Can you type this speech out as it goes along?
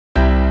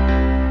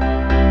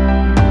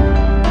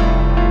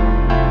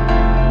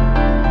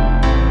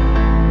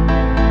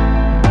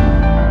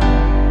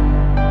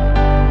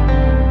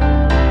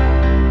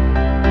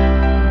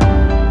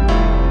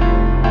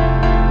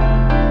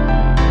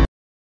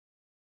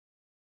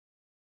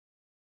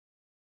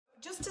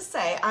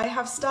say, I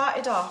have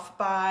started off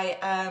by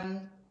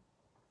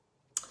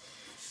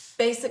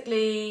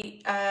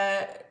basically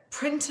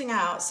printing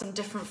out some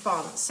different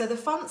fonts. So the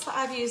fonts that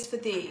I've used for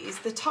these,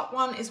 the top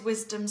one is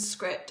Wisdom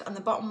Script and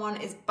the bottom one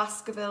is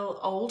Baskerville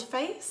Old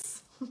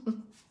Face.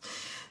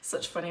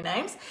 Such funny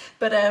names.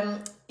 But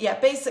yeah,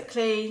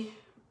 basically,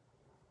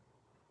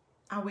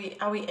 are we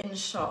in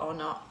shot or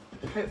not?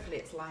 Hopefully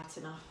it's light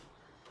enough.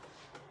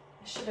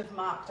 I should have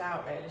marked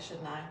out really,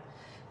 shouldn't I?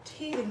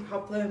 Teething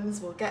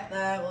problems, we'll get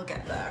there, we'll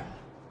get there.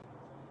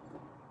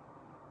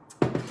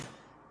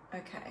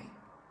 Okay.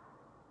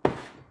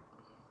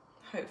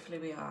 Hopefully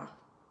we are.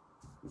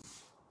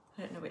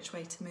 I don't know which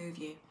way to move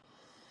you.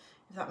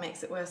 If that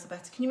makes it worse or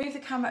better. Can you move the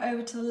camera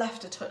over to the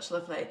left a touch,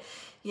 lovely?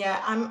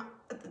 Yeah,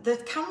 the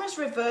camera's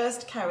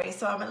reversed, Kerry,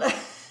 so I'm a little...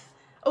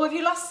 Oh, have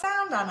you lost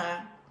sound,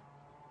 Anna?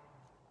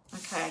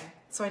 Okay,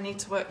 so I need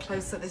to work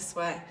closer this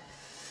way.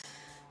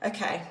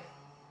 Okay.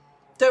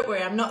 Don't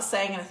worry, I'm not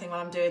saying anything while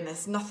I'm doing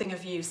this. Nothing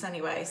of use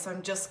anyway, so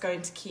I'm just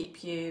going to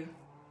keep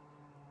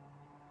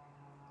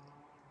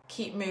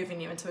moving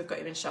you until we've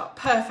got you in shot.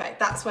 Perfect,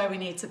 that's where we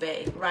need to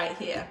be, right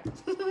here.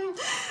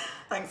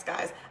 Thanks,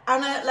 guys.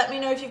 Anna, let me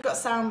know if you've got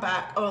sound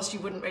back, or else you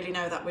wouldn't really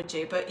know that, would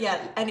you? But yeah,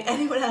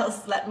 anyone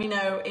else, let me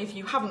know if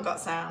you haven't got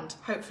sound.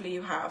 Hopefully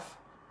you have.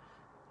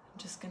 I'm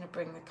just gonna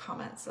bring the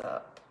comments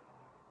up.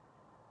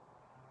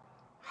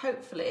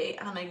 Hopefully,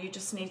 Anna, you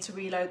just need to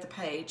reload the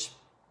page.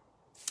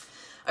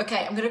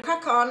 Okay, I'm gonna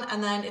crack on,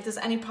 and then if there's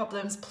any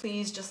problems,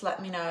 please just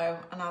let me know,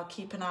 and I'll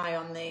keep an eye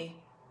on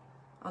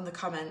the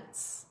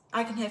comments.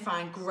 I can hear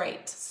fine,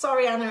 great.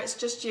 Sorry, Anna, it's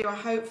just you,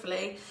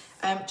 hopefully.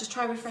 Just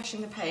try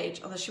refreshing the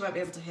page, although she won't be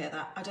able to hear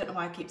that. I don't know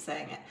why I keep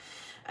saying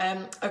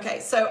it. Okay,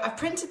 so I've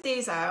printed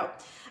these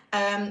out.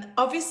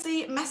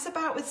 Obviously, mess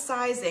about with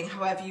sizing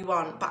however you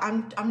want, but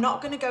I'm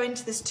not gonna go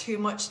into this too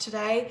much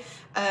today.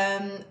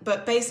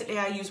 But basically,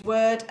 I use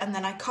Word, and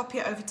then I copy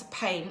it over to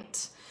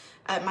Paint,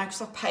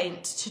 Microsoft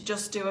Paint, to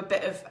just do a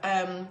bit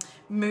of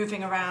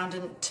moving around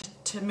and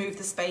to move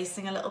the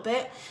spacing a little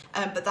bit,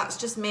 but that's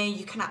just me.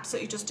 You can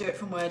absolutely just do it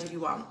from Word if you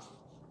want.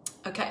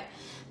 Okay,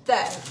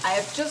 then I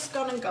have just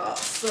gone and got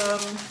some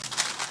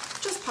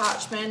just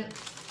parchment,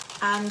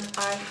 and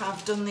I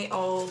have done the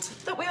old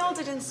that we all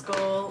did in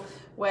school,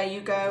 where you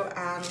go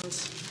and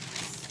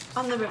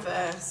on the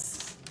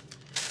reverse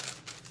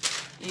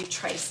you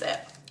trace it.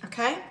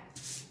 Okay,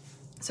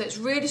 so it's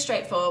really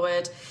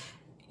straightforward.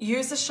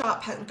 Use a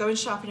sharp pen, go and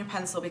sharpen your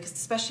pencil, because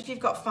especially if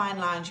you've got fine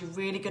lines, you're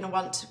really going to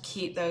want to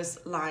keep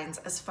those lines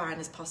as fine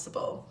as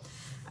possible.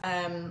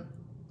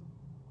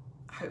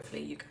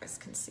 Hopefully you guys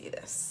can see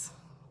this.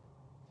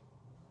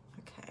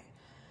 Okay.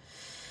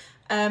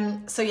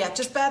 So yeah,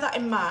 just bear that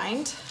in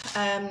mind.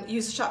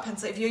 Use a sharp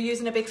pencil. If you're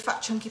using a big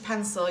fat chunky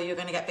pencil, you're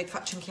going to get big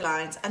fat chunky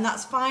lines, and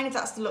that's fine if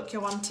that's the look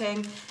you're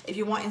wanting. If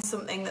you're wanting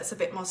something that's a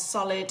bit more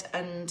solid,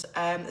 and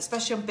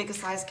especially on bigger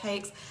size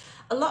cakes.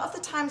 A lot of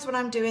the times when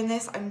I'm doing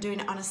this, I'm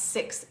doing it on a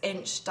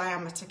 6-inch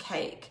diameter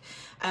cake.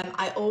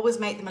 I always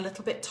make them a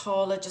little bit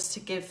taller just to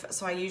give,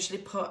 so I usually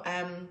put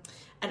an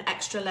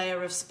extra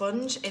layer of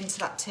sponge into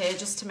that tier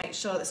just to make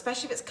sure,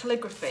 especially if it's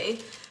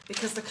calligraphy,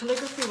 because the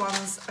calligraphy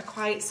ones are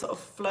quite sort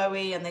of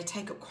flowy and they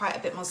take up quite a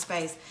bit more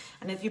space.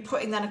 And if you're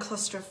putting then a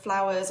cluster of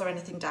flowers or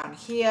anything down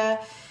here,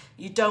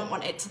 you don't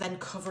want it to then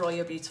cover all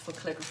your beautiful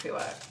calligraphy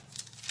work.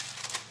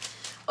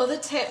 Other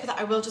tip that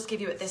I will just give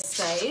you at this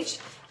stage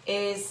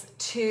is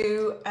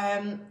to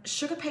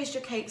sugar paste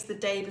your cakes the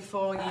day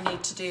before you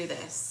need to do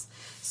this.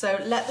 So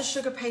let the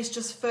sugar paste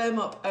just firm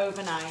up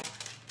overnight,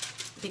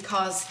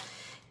 because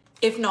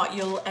if not,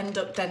 you'll end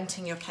up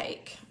denting your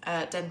cake,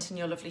 denting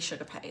your lovely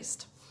sugar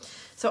paste.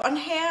 So on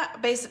here,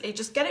 basically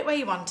just get it where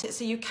you want it.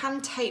 So you can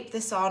tape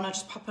this on, or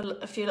just pop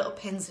a few little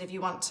pins if you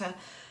want to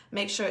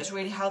make sure it's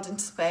really held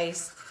into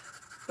space.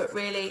 But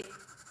really,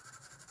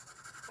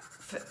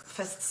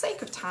 for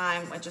sake of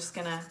time, we're just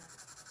gonna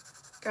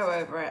go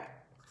over it,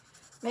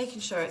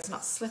 making sure it's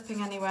not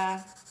slipping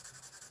anywhere.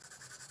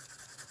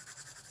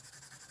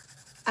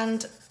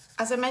 And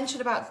as I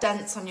mentioned about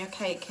dents on your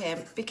cake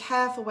here, be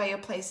careful where you're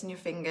placing your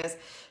fingers.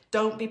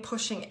 Don't be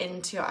pushing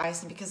into your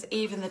icing, because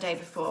even the day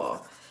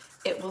before,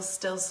 it will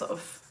still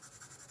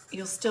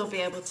you'll still be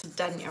able to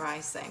dent your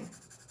icing.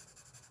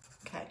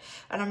 Okay,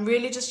 and I'm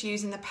really just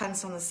using the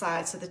pencil on the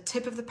side, so the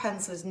tip of the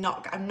pencil is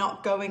not, I'm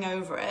not going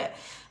over it.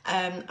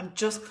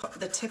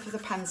 The tip of the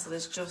pencil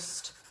is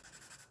just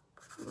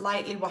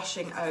lightly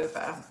washing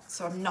over,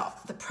 so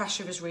the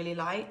pressure is really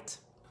light.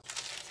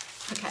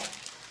 Okay,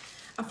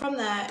 and from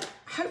there,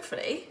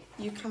 hopefully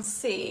you can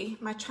see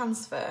my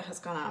transfer has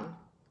gone on.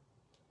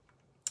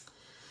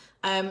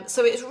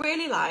 So it's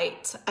really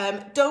light.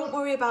 Don't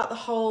worry about the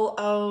whole,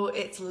 oh,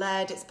 it's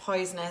lead, it's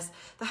poisonous.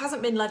 There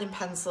hasn't been lead in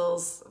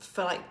pencils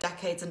for like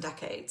decades and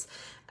decades.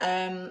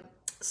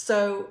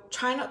 So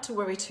try not to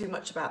worry too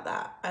much about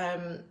that.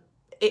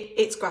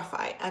 It's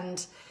graphite,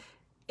 and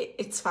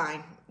it's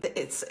fine.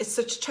 It's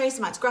such a trace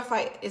amount.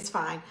 Graphite is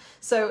fine.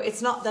 So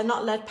they're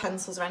not lead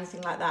pencils or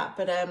anything like that.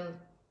 But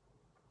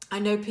I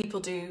know people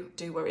do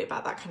worry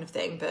about that kind of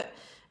thing. But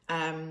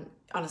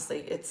honestly,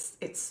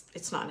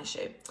 it's not an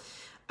issue.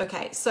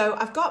 Okay, so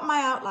I've got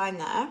my outline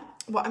there.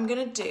 What I'm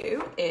going to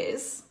do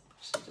is,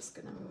 actually just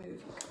going to move you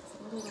guys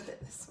a little bit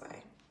this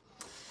way,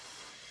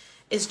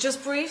 is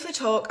just briefly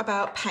talk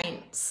about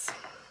paints.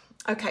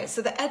 Okay,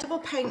 so the edible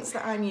paints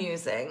that I'm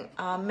using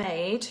are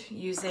made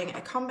using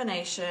a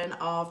combination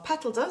of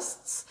petal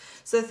dusts,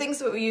 so the things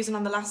that we were using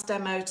on the last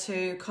demo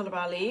to colour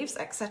our leaves,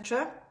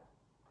 etc.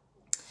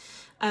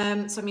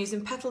 So I'm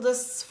using petal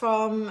dusts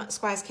from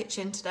Squire's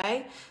Kitchen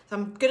today. So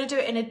I'm going to do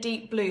it in a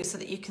deep blue so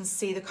that you can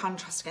see the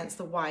contrast against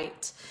the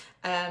white.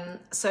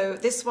 So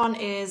this one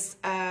is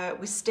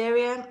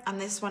wisteria and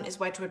this one is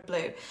Wedgwood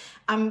blue.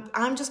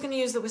 I'm just going to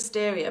use the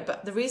wisteria,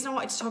 but the reason I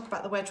wanted to talk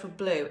about the Wedgwood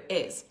blue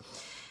is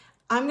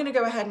I'm going to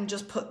go ahead and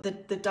just put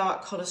the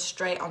dark colour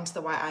straight onto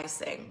the white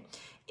icing.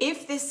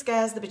 If this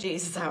scares the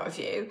bejesus out of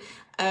you,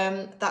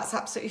 that's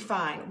absolutely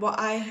fine. What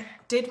I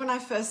did when I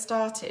first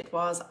started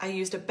was I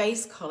used a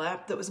base colour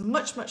that was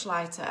much, much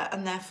lighter,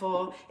 and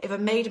therefore if I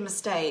made a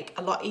mistake,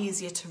 a lot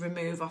easier to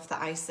remove off the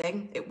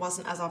icing. It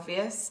wasn't as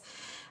obvious.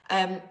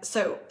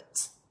 So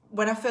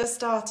when I first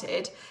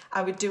started,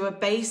 I would do a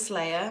base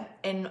layer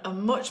in a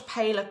much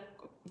paler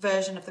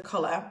version of the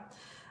colour.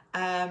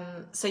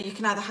 So you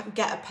can either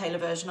get a paler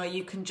version or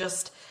you can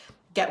just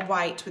get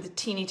white with a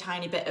teeny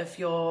tiny bit of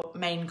your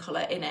main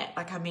colour in it,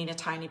 like I mean a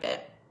tiny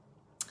bit.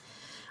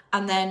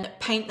 And then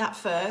paint that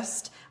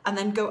first and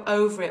then go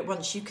over it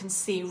once you can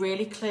see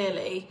really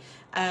clearly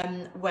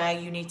where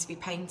you need to be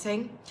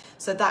painting.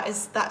 So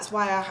that's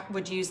why I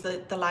would use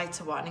the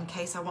lighter one, in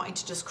case I wanted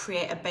to just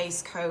create a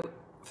base coat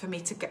for me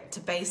to get to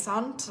base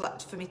on,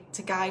 for me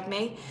to guide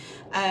me.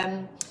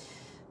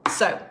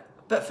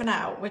 But for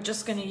now, we're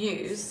just going to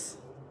use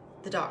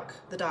the dark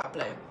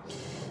blue.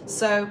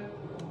 So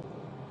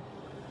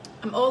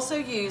I'm also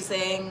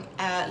using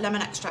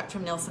lemon extract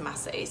from Nilsa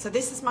Massey. So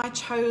this is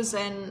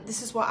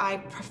this is what I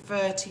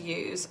prefer to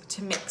use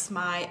to mix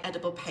my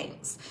edible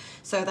paints.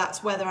 So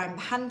that's whether I'm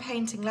hand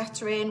painting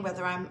lettering,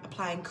 whether I'm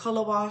applying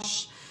colour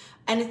wash,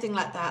 anything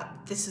like that,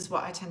 this is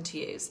what I tend to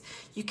use.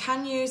 You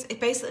can use, it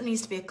basically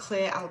needs to be a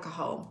clear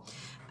alcohol.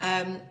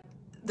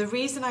 The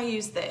reason I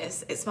use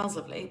this, it smells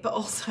lovely, but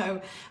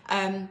also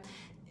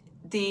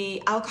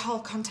the alcohol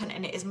content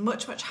in it is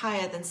much, much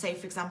higher than, say,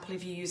 for example,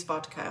 if you use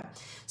vodka.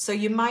 So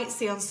you might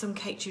see on some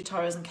cake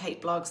tutorials and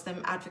cake blogs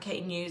them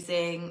advocating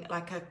using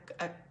like a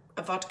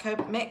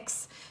vodka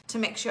mix to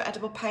mix your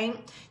edible paint.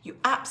 You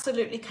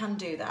absolutely can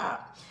do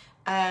that,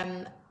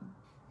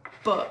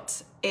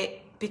 but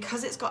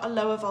because it's got a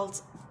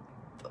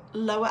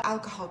lower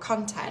alcohol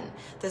content,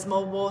 there's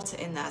more water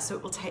in there, so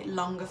it will take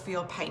longer for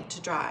your paint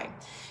to dry.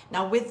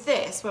 Now with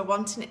this, we're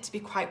wanting it to be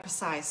quite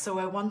precise, so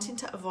we're wanting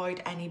to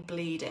avoid any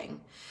bleeding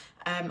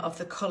of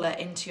the colour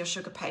into your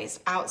sugar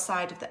paste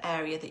outside of the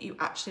area that you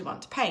actually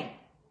want to paint.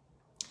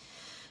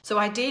 So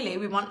ideally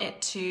we want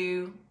it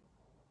to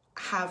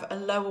have a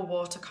lower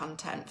water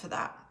content for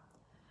that.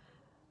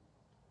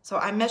 So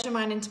I measure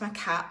mine into my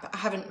cap. I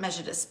haven't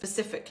measured it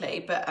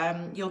specifically, but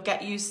you'll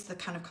get used to the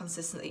kind of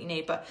consistency that you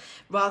need. But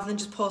rather than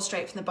just pour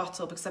straight from the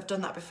bottle, because I've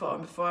done that before,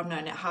 and before I've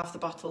known it, half the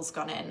bottle's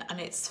gone in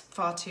and it's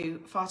far too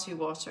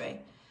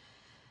watery.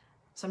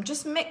 So I'm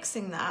just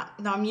mixing that.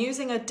 Now I'm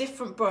using a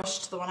different brush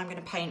to the one I'm going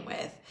to paint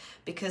with,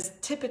 because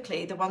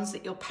typically the ones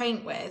that you'll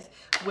paint with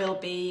will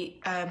be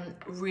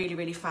really,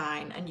 really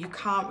fine, and you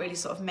can't really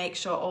sort of make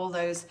sure all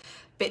those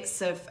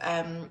bits of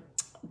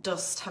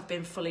dust have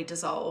been fully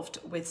dissolved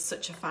with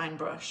such a fine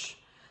brush.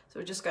 So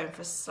we're just going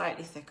for a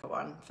slightly thicker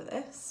one for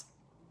this.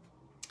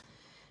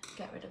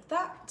 Get rid of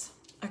that.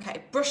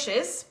 Okay,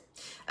 brushes.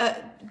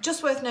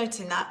 Just worth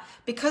noting that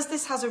because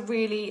this has a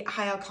really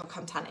high alcohol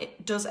content,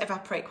 it does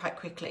evaporate quite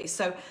quickly.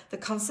 So the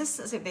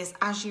consistency of this,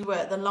 as you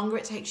work, the longer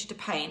it takes you to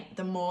paint,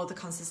 the more the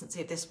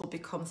consistency of this will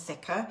become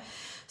thicker.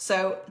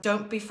 So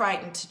don't be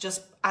frightened to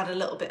just add a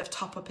little bit of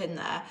top up in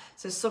there.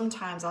 So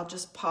sometimes I'll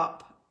just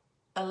pop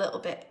a little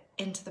bit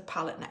into the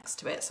palette next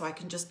to it, so I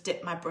can just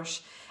dip my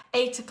brush,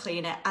 to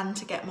clean it and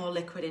to get more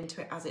liquid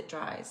into it as it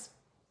dries.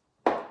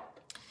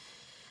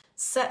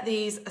 Set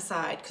these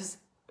aside, because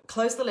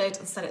close the lid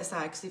and set it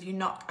aside, because if you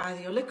knock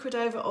either your liquid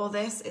over or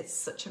this, it's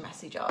such a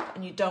messy job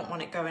and you don't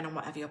want it going on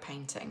whatever you're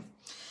painting.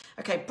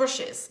 Okay,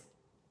 brushes.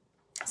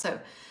 So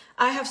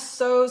I have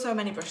so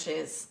many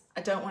brushes.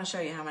 I don't want to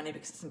show you how many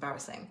because it's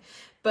embarrassing,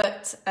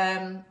 but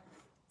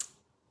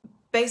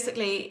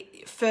basically,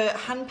 for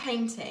hand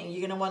painting, you're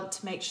going to want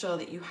to make sure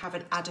that you have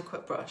an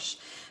adequate brush,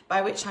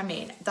 by which I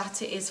mean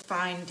that it is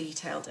fine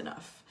detailed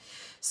enough.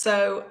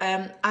 So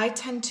I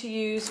tend to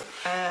use,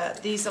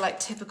 these are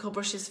like typical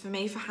brushes for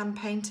me for hand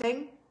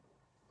painting.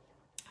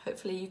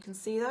 Hopefully you can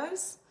see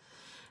those.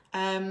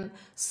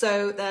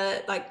 So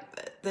they're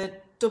like the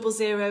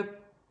 00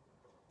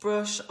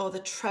 brush or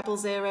the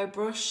 000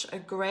 brush are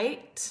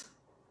great.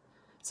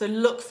 So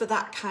look for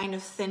that kind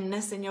of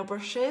thinness in your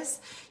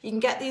brushes. You can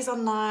get these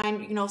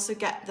online. You can also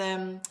get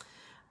them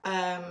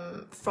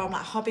from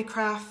like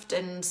Hobbycraft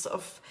and sort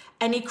of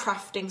any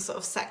crafting sort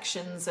of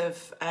sections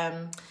of,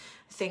 I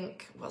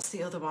think, what's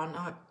the other one?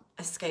 Oh, it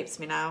escapes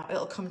me now.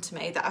 It'll come to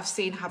me, that I've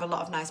seen have a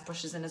lot of nice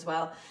brushes in as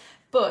well.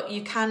 But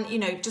you can, you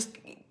know, just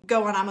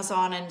go on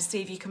Amazon and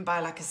see if you can buy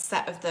like a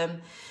set of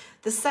them.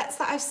 The sets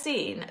that I've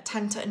seen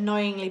tend to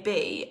annoyingly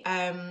be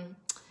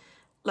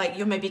like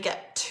you'll maybe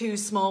get 2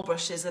 small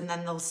brushes and then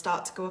they'll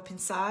start to go up in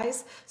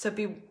size. So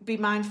be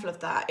mindful of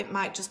that. It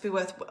might just be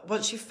worth,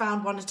 once you've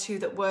found 1 or 2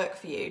 that work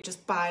for you,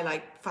 just buy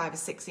like 5 or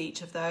 6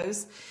 each of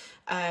those.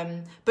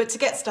 But to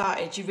get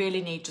started, you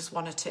really need just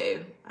 1 or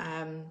 2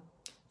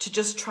 to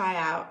just try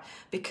out,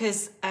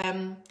 because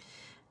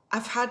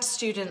I've had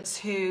students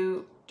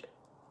who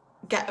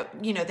get,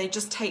 you know, they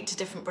just take to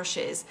different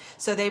brushes.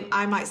 So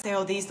I might say,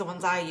 oh, these are the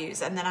ones I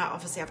use. And then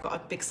obviously I've got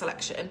a big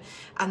selection,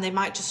 and they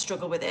might just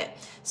struggle with it.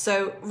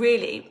 So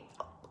really,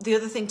 the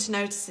other thing to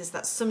notice is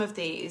that some of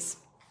these,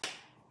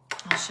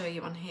 I'll show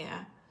you on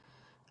here.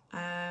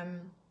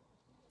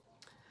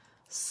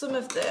 Some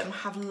of them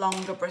have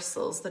longer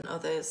bristles than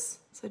others.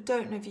 So I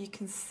don't know if you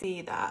can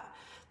see that.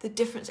 The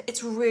difference,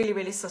 it's really,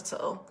 really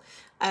subtle.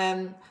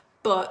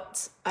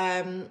 But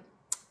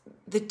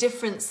the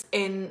difference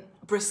in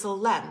bristle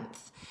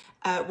length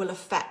will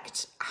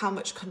affect how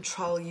much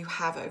control you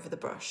have over the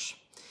brush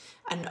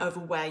and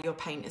over where your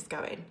paint is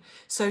going.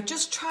 So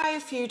just try a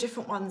few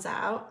different ones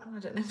out. I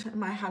don't know if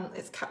my hand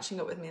is catching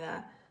up with me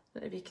there. I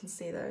don't know if you can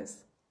see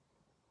those.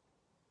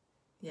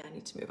 Yeah, I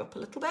need to move up a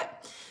little bit.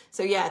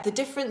 So yeah, the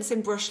difference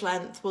in brush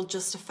length will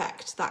just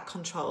affect that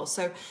control.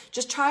 So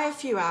just try a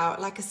few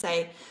out. Like I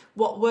say,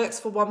 what works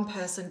for one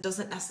person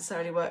doesn't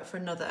necessarily work for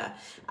another.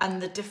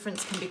 And the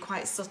difference can be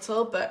quite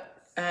subtle, but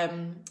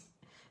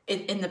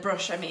in the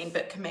brush, I mean,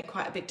 but can make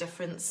quite a big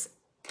difference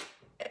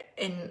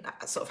in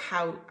sort of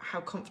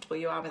how comfortable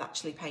you are with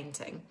actually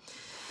painting.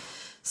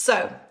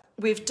 So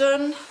we've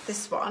done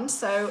this one.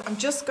 So I'm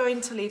just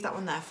going to leave that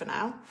one there for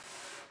now.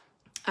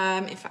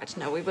 In fact,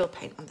 no, we will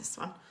paint on this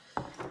one.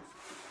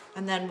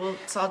 And then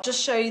so I'll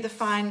just show you the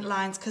fine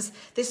lines, because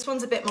this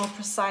one's a bit more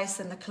precise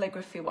than the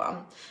calligraphy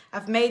one.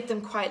 I've made them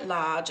quite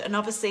large, and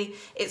obviously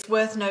it's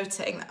worth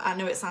noting, I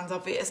know it sounds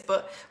obvious,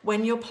 but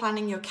when you're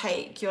planning your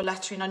cake, your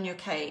lettering on your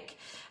cake,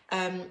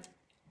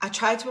 I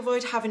try to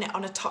avoid having it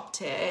on a top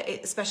tier,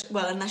 especially,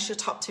 well, unless your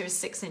top tier is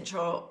 6 inch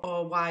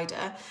or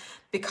wider,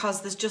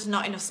 because there's just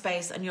not enough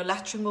space and your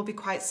lettering will be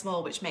quite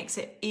small, which makes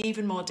it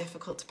even more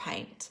difficult to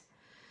paint.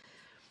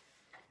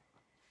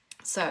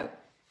 So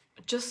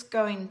just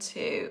going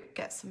to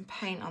get some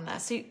paint on there.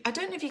 So I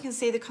don't know if you can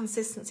see the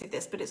consistency of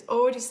this, but it's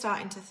already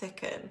starting to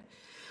thicken.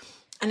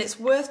 And it's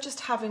worth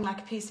just having like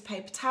a piece of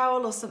paper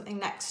towel or something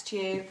next to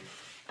you,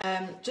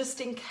 just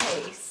in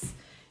case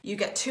you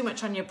get too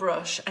much on your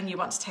brush and you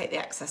want to take the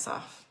excess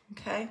off,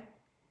 okay?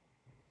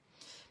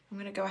 I'm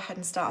going to go ahead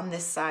and start on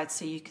this side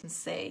so you can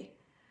see.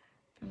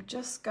 I'm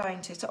just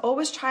going to, so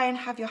always try and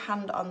have your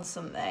hand on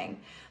something.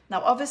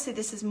 Now, obviously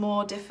this is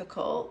more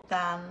difficult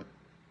than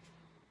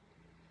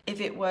if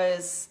it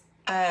was,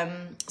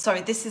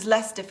 sorry, this is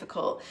less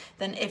difficult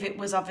than if it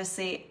was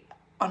obviously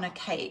on a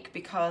cake,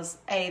 because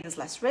A, there's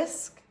less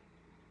risk,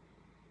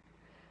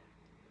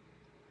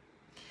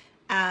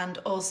 and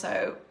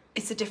also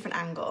it's a different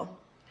angle.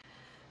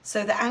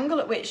 So the angle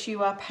at which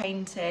you are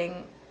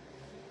painting,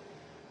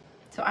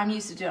 so I'm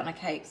used to do it on a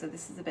cake, so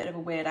this is a bit of a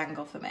weird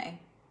angle for me.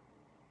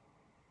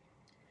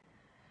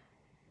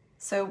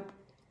 So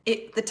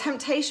the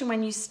temptation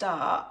when you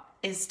start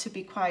is to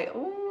be quite,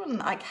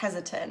 like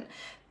hesitant,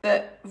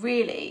 but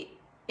really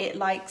it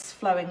likes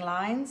flowing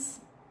lines.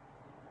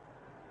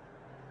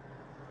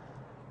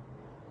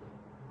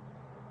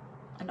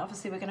 And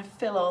obviously we're going to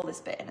fill all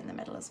this bit in the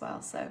middle as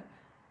well. So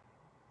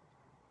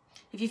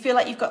if you feel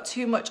like you've got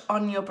too much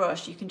on your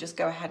brush, you can just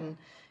go ahead and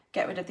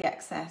get rid of the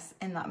excess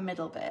in that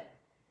middle bit.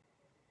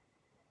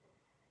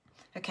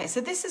 Okay, so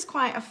this is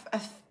quite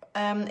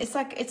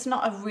it's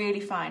not a really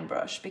fine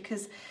brush,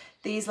 because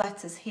these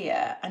letters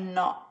here are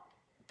not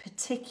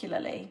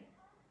particularly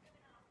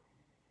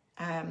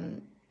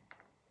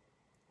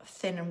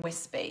thin and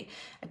wispy.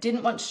 I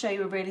didn't want to show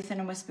you a really thin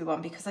and wispy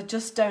one because I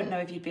just don't know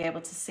if you'd be able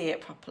to see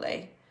it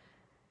properly.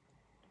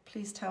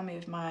 Please tell me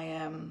if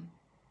my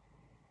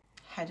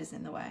head is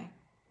in the way.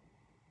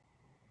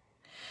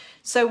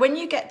 So when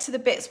you get to the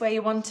bits where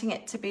you're wanting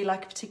it to be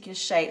like a particular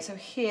shape, so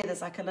here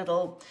there's like a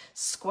little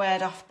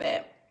squared off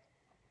bit,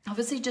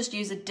 obviously just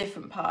use a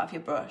different part of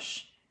your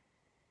brush,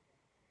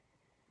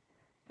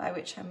 by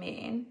which I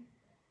mean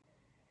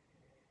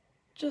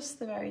just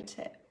the very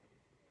tip.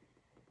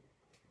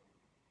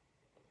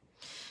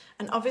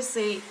 And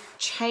obviously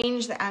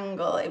change the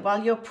angle.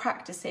 While you're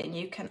practicing,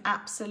 you can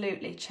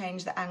absolutely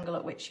change the angle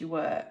at which you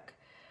work.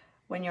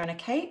 When you're on a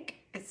cake,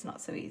 it's not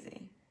so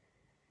easy.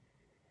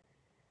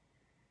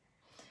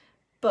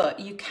 But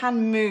you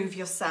can move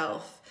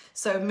yourself.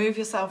 So move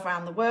yourself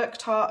around the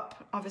worktop,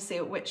 obviously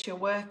at which you're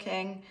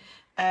working,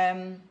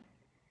 and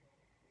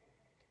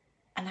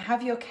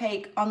have your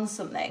cake on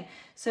something.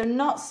 So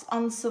not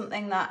on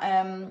something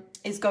that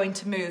is going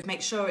to move,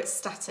 make sure it's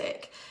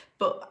static,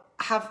 but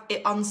have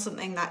it on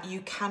something that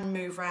you can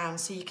move around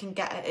so you can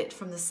get at it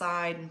from the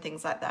side and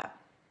things like that.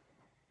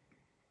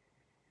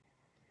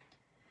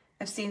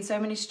 I've seen so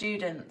many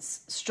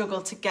students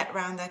struggle to get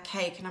around their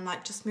cake, and I'm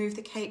like, just move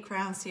the cake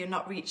around so you're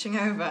not reaching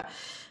over.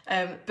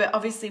 But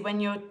obviously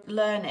when you're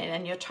learning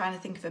and you're trying to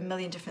think of a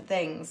million different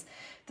things,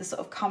 the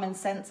sort of common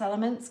sense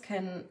elements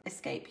can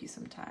escape you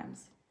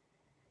sometimes.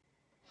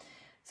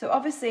 So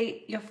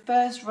obviously your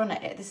first run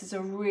at it, this is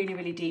a really,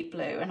 really deep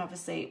blue, and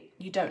obviously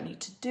you don't need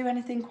to do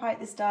anything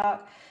quite this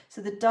dark. So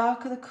the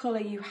darker the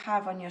colour you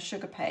have on your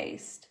sugar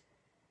paste,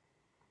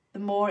 the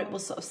more it will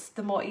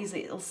the more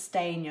easily it'll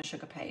stain your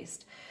sugar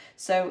paste.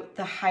 So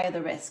the higher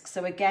the risk.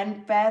 So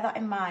again, bear that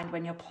in mind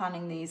when you're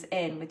planning these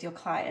in with your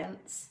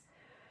clients.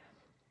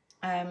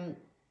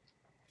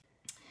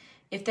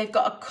 If they've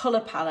got a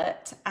colour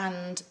palette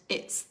and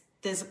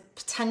there's a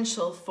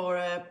potential for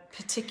a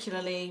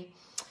particularly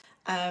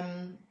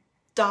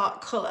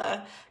dark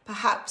colour,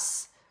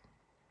 perhaps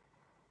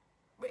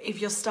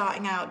if you're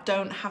starting out,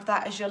 don't have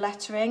that as your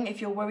lettering if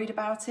you're worried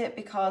about it,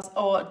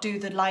 or do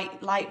the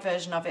light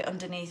version of it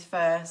underneath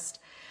first,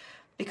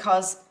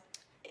 because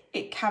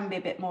it can be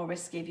a bit more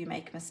risky if you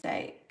make a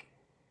mistake.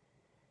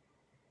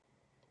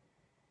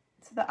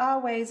 So there are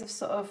ways of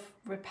sort of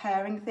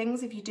repairing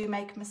things if you do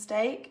make a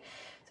mistake.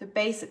 So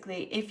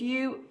basically,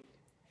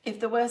 if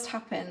the worst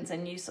happens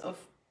and you sort of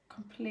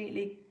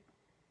completely,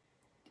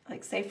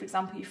 like say for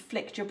example, you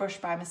flicked your brush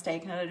by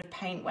mistake and a load of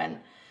paint went,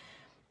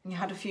 and you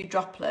had a few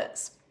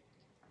droplets,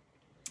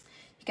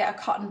 you get a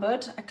cotton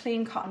bud, a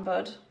clean cotton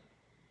bud.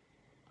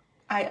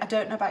 I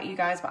don't know about you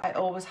guys, but I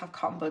always have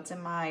cotton buds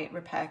in my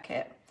repair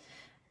kit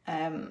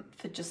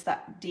for just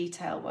that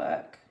detail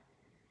work.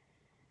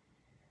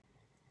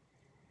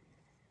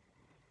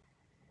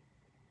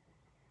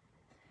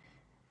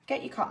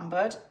 Get your cotton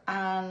bud,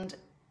 and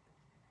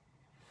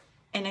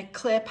in a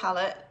clear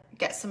palette,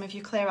 get some of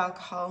your clear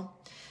alcohol,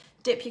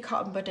 dip your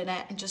cotton bud in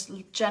it, and just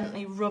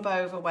gently rub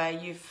over where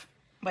you've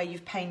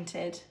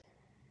painted,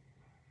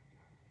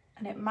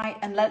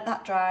 and let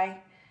that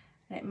dry,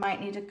 and it might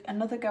need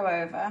another go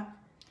over.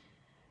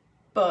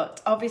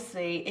 But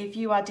obviously if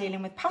you are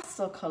dealing with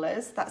pastel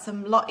colours, that's a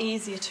lot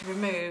easier to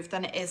remove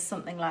than it is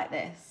something like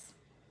this.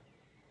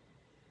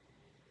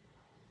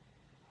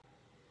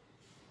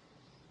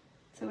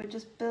 So we're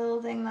just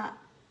building that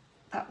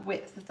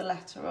width of the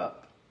letter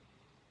up.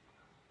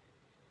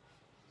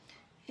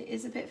 It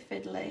is a bit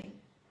fiddly.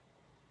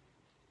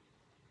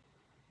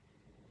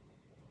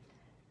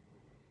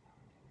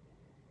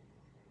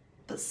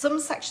 But some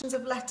sections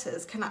of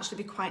letters can actually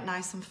be quite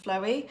nice and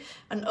flowy,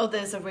 and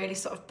others are really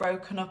sort of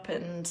broken up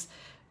and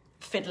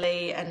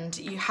fiddly, and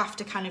you have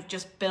to kind of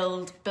just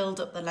build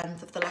up the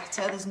length of the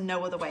letter. There's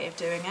no other way of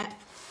doing it.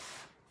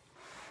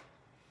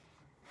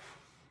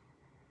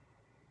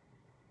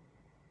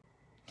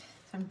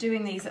 So I'm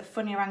doing these at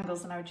funnier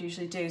angles than I would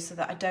usually do so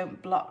that I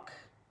don't block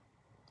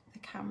the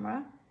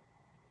camera.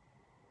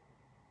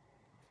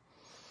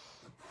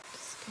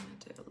 Just going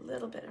to do a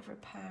little bit of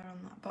repair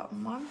on that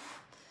bottom one.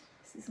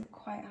 This isn't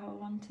quite how I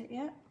want it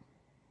yet.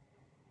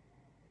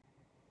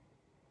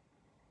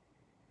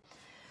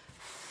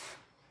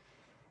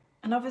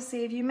 And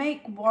obviously if you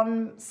make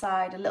one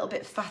side a little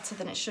bit fatter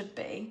than it should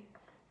be,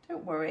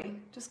 don't worry,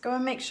 just go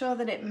and make sure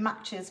that it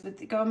matches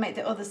go and make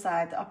the other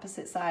side, the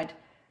opposite side,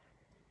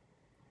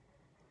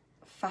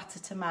 fatter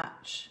to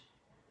match,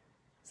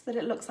 so that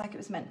it looks like it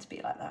was meant to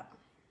be like that.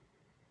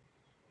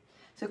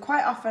 So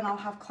quite often I'll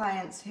have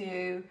clients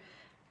who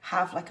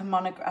have like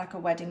a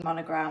wedding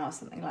monogram or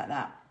something like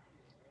that.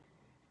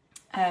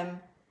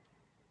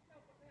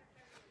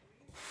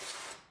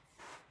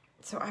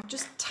 So I've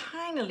just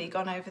tinily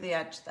gone over the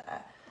edge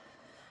there.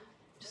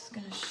 Just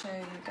going to show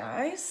you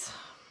guys.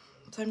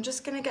 So I'm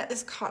just going to get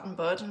this cotton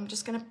bud and I'm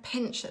just going to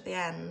pinch at the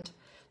end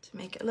to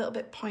make it a little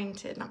bit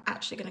pointed, and I'm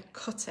actually going to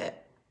cut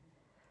it.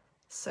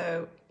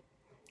 So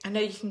I know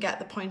you can get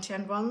the pointy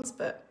end ones,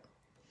 but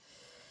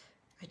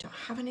I don't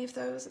have any of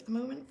those at the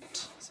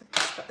moment. So I've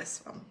just got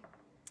this one.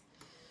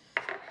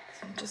 So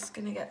I'm just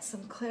going to get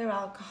some clear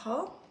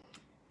alcohol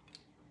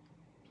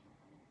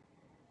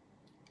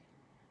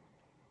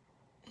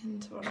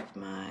into one of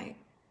my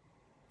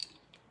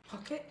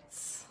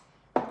pockets.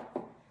 Okay,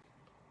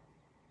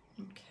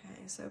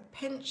 so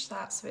pinch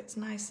that so it's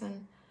nice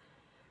and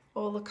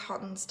all the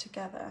cottons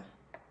together.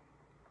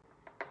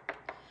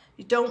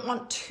 You don't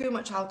want too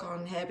much alcohol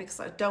in here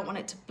because I don't want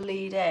it to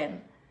bleed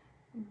in.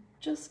 I'm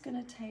just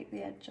going to take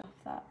the edge off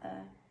that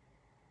there.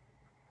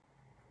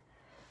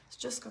 It's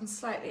just gone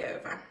slightly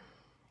over.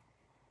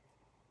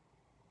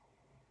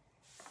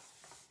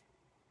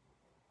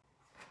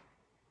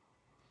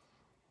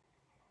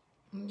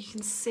 And you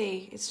can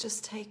see it's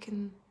just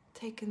taken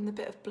the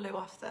bit of blue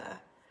off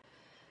there.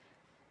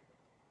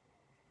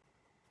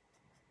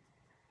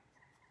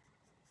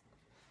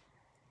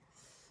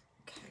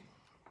 Okay.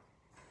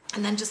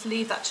 And then just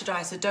leave that to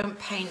dry, so don't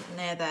paint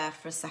near there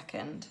for a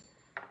second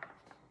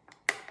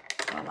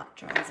while that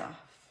dries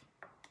off.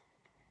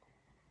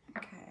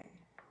 Okay.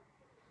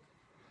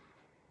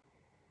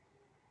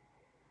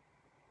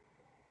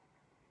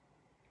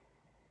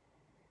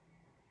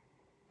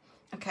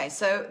 Okay,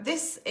 so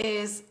this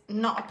is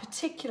not a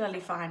particularly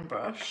fine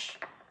brush.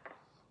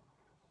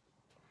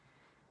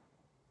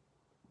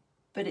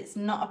 but it's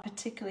not a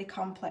particularly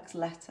complex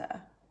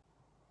letter.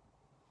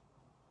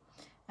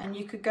 And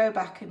you could go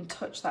back and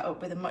touch that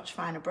up with a much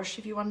finer brush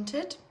if you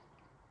wanted.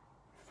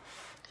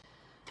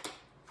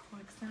 For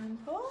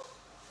example,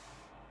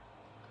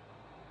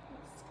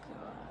 let's go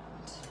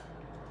and this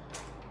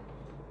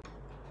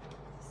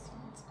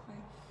one's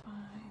quite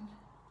fine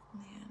in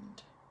the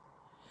end.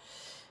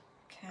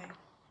 Okay,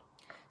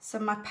 so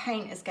my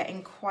paint is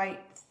getting quite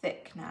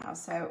thick now,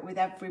 so with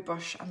every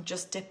brush I'm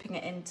just dipping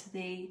it into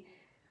the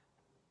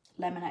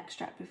lemon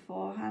extract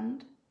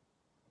beforehand.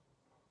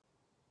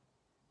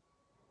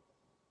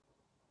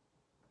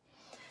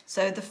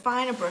 So the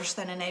finer brush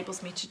then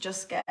enables me to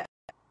just get...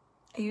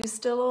 Are you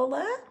still all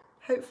there?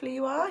 Hopefully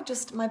you are.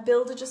 Just my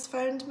builder just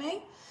phoned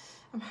me.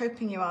 I'm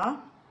hoping you are.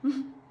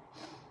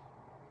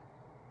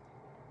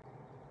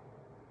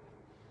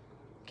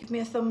 Give me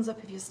a thumbs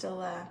up if you're still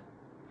there.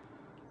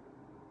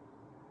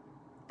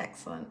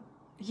 Excellent.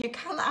 You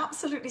can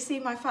absolutely see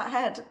my fat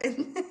head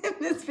in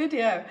this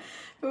video,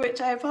 for which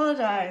I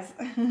apologise.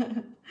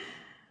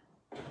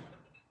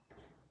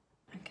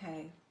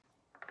 Okay.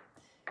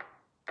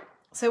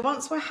 So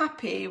once we're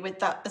happy with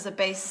that as a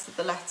basis of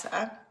the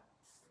letter,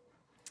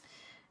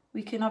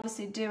 we can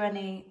obviously do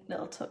any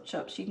little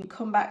touch-ups. You can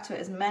come back to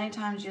it as many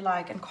times as you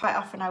like, and quite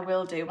often I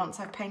will do. Once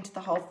I've painted the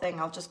whole thing,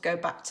 I'll just go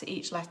back to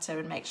each letter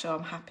and make sure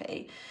I'm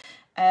happy.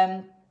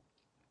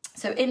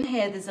 So in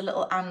here, there's a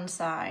little and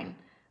sign,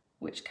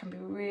 which can be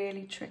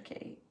really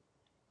tricky.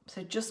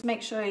 So just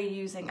make sure you're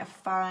using a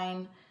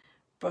fine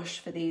brush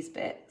for these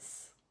bits.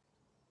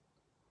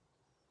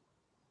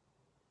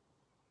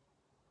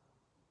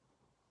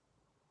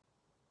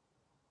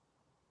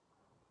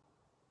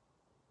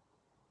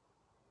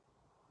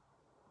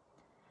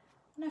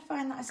 And I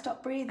find that I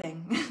stop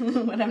breathing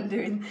when I'm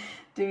doing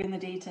the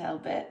detail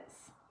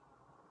bits.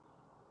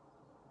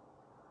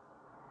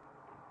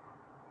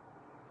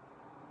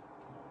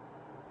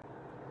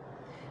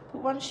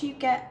 But once you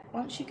get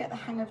the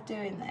hang of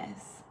doing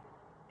this,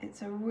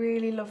 it's a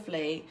really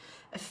lovely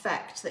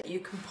effect that you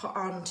can put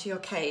onto your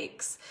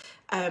cakes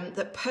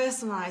that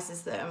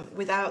personalises them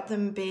without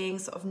them being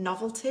sort of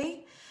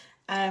novelty.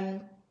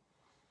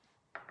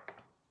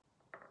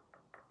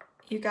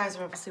 You guys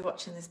are obviously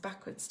watching this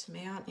backwards to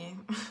me, aren't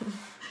you?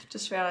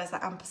 Just realised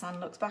that ampersand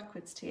looks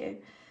backwards to you.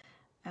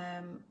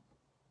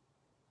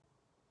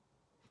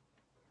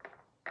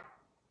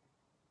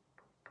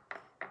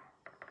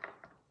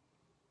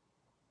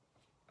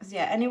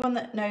 Yeah, anyone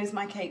that knows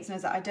my cakes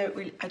knows that I don't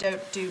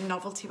do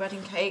novelty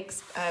wedding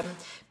cakes,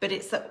 but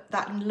it's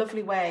that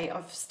lovely way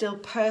of still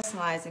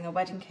personalising a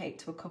wedding cake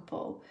to a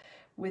couple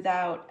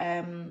without,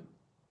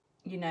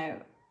 you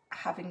know,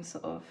 having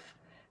sort of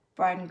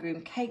bride and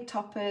groom cake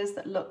toppers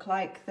that look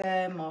like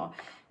them, or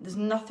there's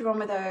nothing wrong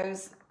with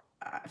those.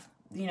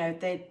 You know,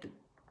 they're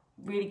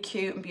really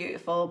cute and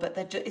beautiful, but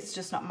it's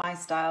just not my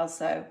style.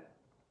 So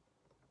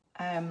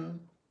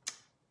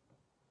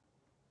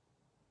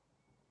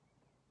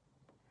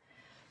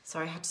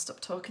sorry, I had to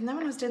stop talking then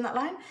when I was doing that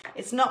line.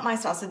 It's not my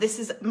style, so this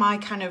is my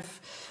kind of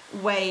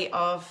way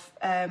of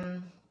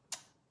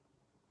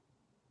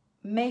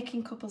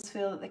making couples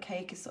feel that the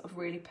cake is sort of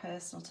really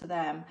personal to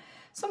them.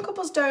 Some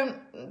couples don't,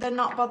 they're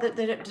not bothered,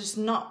 they're just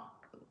not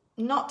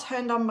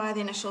turned on by the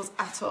initials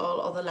at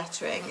all, or the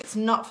lettering. It's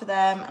not for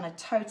them, and I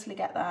totally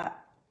get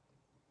that.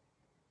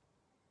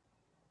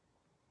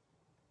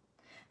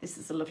 This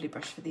is a lovely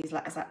brush for these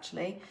letters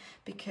actually,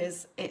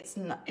 because it's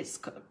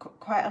got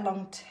quite a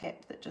long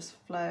tip that just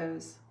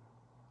flows.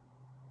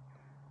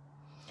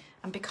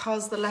 And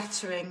because the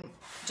lettering,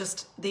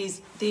 just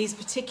these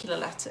particular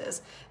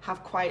letters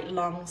have quite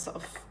long sort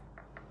of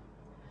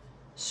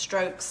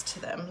strokes to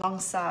them, long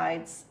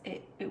sides,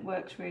 it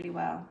works really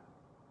well.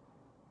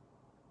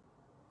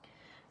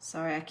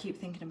 Sorry, I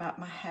keep thinking about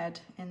my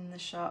head in the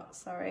shot,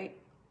 sorry.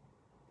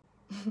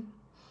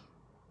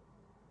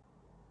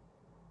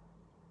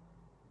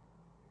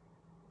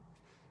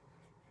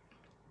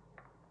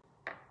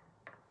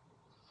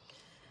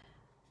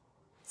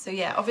 So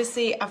yeah,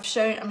 obviously I'm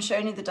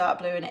showing you the dark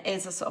blue, and it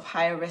is a sort of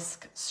higher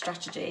risk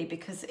strategy,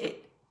 because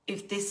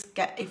if this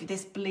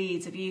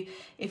bleeds,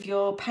 if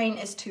your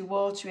paint is too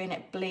watery and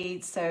it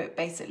bleeds, so it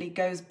basically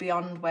goes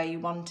beyond where you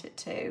want it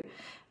to,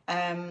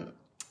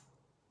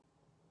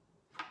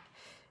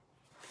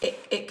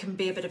 it can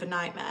be a bit of a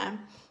nightmare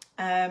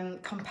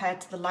compared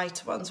to the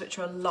lighter ones, which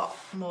are a lot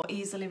more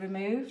easily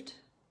removed.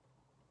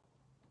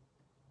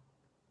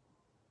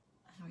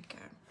 There we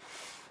go.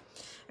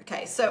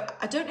 Okay, so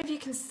I don't know if you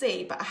can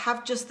see, but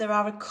there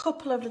are a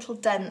couple of little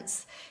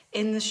dents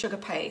in the sugar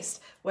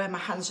paste where my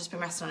hand's just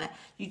been resting on it.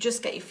 You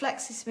just get your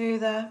Flexi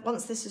Smoother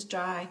once this is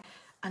dry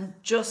and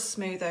just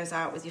smooth those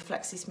out with your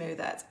Flexi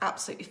Smoother. It's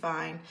absolutely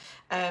fine.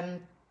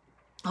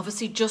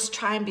 Obviously just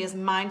try and be as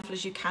mindful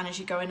as you can as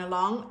you're going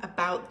along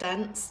about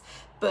dents,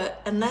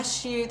 but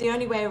the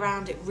only way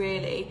around it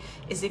really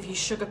is if you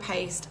sugar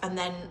paste and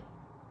then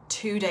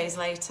 2 days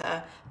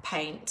later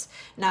paint.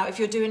 Now, if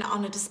you're doing it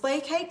on a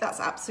display cake, that's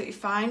absolutely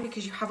fine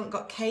because you haven't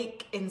got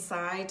cake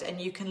inside and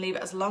you can leave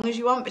it as long as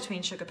you want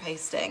between sugar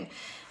pasting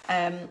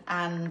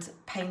and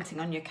painting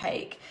on your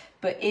cake.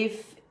 But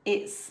if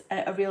it's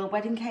a real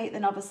wedding cake,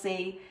 then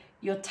obviously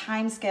your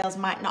time scales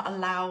might not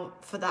allow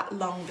for that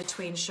long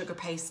between sugar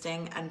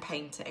pasting and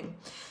painting.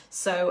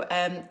 So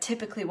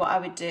typically what I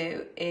would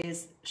do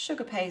is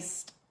sugar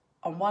paste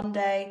on one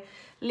day,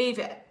 leave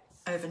it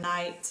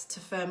overnight to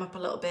firm up a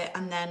little bit,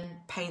 and then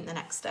paint the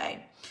next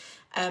day.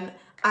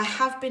 I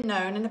have been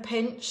known in a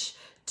pinch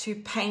to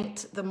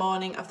paint the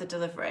morning of the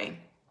delivery.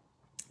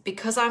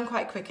 Because I'm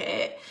quite quick at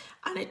it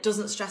and it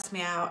doesn't stress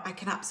me out, I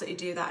can absolutely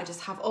do that. I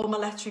just have all my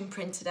lettering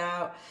printed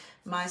out,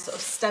 my sort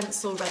of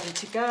stencil ready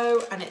to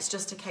go, and it's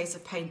just a case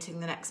of painting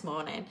the next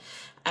morning.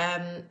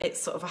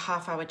 It's sort of a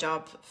half-hour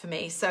job for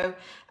me. So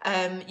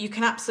you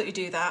can absolutely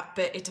do that,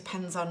 but it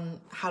depends on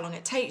how long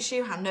it takes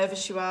you, how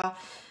nervous you are,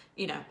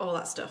 you know, all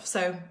that stuff.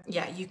 So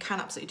yeah, you can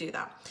absolutely do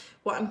that.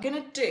 What I'm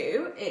gonna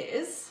do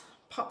is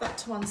pop that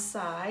to one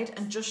side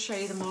and just show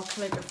you the more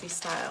calligraphy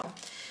style.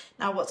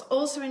 Now, what's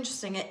also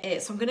interesting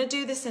is, so I'm gonna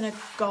do this in a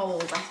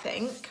gold, I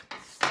think,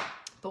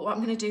 but what I'm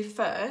gonna do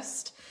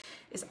first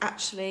is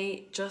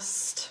actually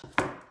just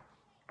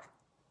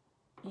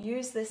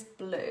use this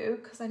blue,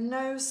 because I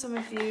know some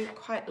of you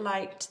quite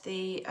liked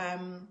the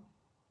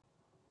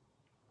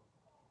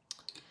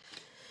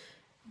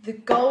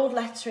gold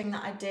lettering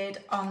that I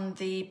did on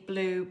the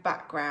blue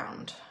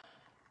background.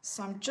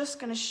 So I'm just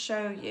going to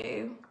show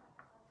you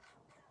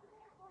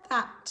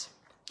that,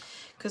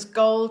 because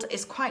gold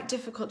is quite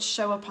difficult to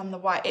show up on the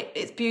white.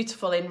 It's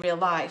beautiful in real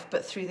life,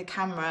 but through the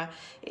camera,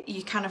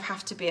 you kind of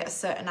have to be at a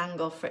certain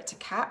angle for it to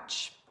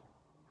catch.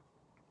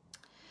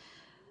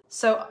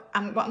 So what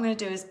I'm going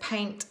to do is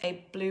paint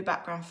a blue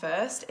background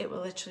first. It will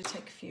literally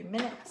take a few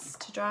minutes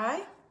to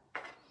dry.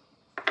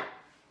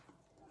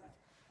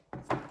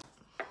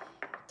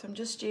 So I'm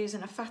just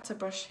using a fatter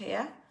brush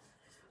here.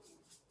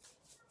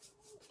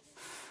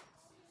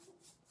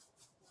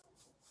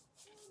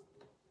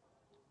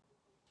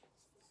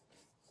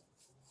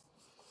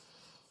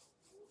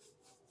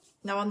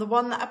 Now on the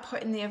one that I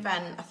put in the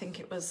event, I think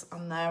it was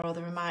on there, or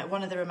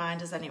one of the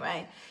reminders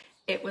anyway,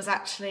 it was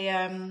actually,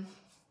 I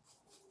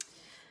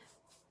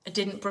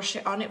didn't brush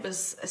it on, it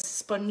was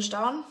sponged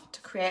on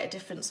to create a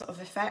different sort of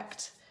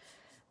effect.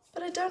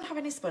 But I don't have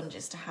any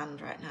sponges to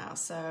hand right now,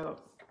 so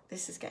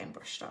this is getting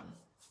brushed on.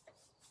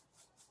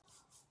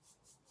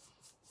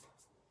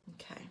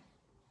 Okay.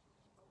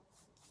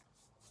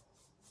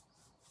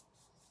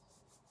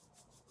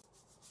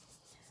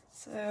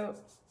 So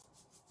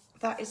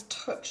that is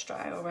touch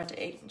dry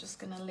already. I'm just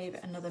going to leave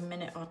it another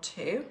minute or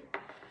two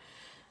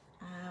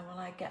while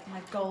I get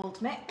my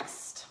gold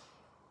mixed.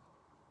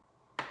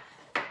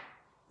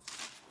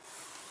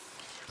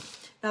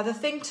 Now the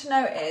thing to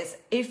note is,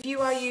 if you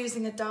are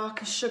using a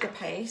darker sugar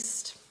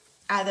paste,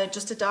 either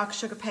just a darker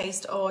sugar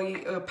paste, or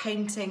you're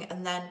painting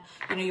and then,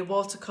 you know, you're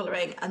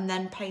watercolouring and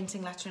then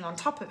painting lettering on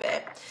top of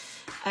it,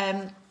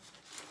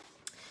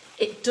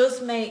 it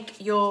does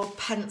make your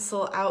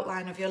pencil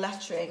outline of your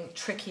lettering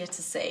trickier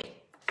to see.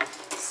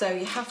 So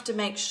you have to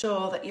make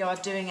sure that you are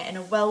doing it in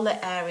a well-lit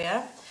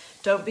area.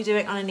 Don't be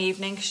doing it on an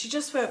evening, because you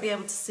just won't be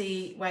able to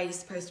see where you're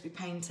supposed to be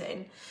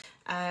painting.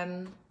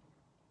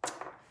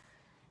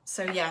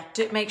 So yeah,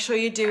 make sure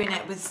you're doing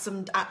it with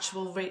some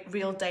actual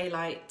real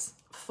daylight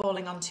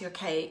falling onto your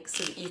cake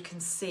so that you can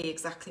see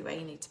exactly where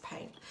you need to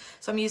paint.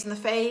 So I'm using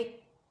the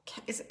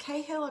is it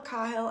Cahill or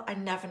Cahill? I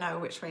never know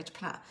which way to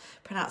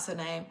pronounce her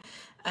name.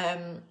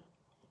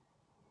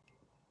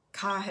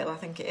 Cahill, I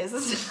think it is.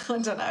 I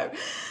don't know.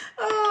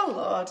 Oh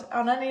Lord,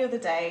 on any other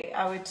day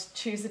I would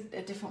choose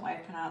a different way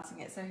of pronouncing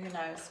it, so who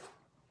knows.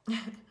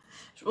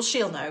 Well,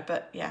 she'll know,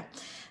 but yeah.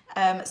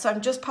 So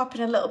I'm just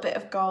popping a little bit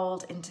of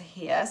gold into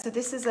here. So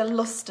this is a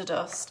luster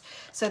dust.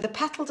 So the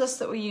petal dust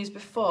that we used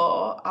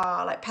before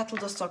are like petal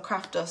dust or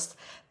craft dust.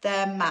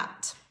 They're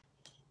matte,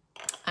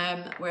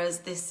 whereas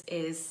this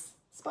is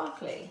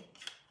sparkly.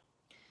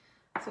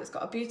 So it's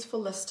got a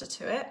beautiful luster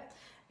to it.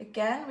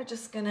 Again, we're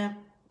just gonna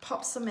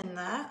pop some in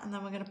there, and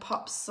then we're gonna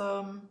pop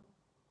some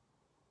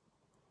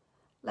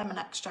lemon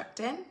extract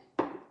in.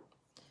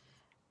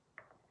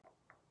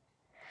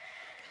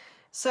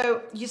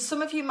 So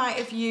some of you might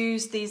have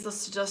used these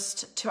luster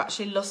dust to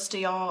actually luster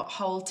your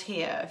whole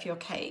tier of your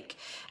cake.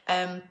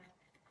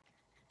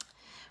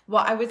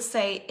 What I would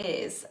say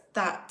is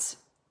that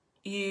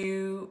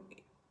you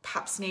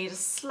perhaps need a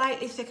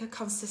slightly thicker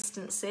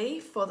consistency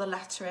for the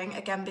lettering,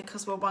 again,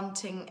 because we're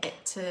wanting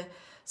it to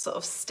sort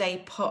of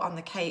stay put on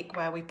the cake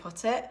where we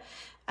put it.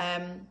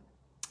 That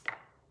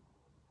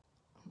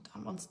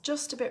one's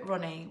just a bit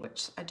runny,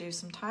 which I do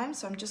sometimes,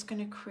 so I'm just going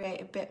to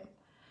create a bit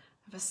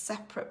of a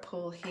separate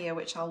pool here,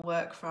 which I'll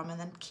work from, and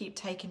then keep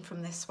taking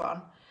from this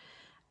one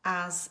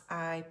as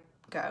I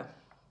go.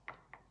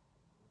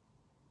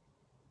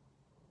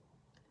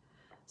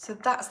 So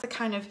that's the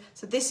kind of,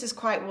 so this is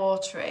quite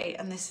watery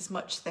and this is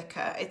much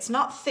thicker. It's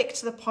not thick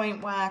to the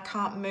point where I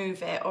can't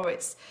move it, or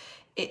it's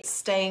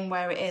staying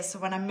where it is. So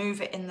when I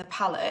move it in the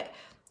palette,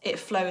 it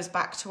flows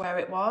back to where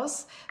it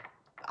was.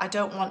 I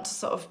don't want to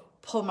sort of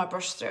pull my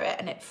brush through it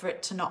and for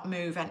it to not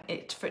move and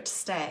for it to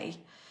stay.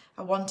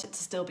 I want it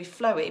to still be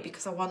flowy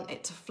because I want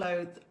it to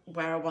flow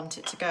where I want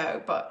it to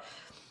go, but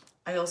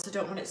I also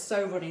don't want it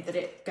so runny that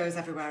it goes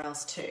everywhere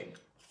else too.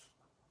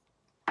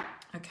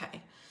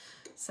 Okay,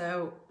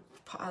 so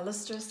put our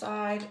luster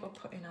aside, we're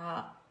putting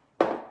our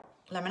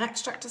lemon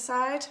extract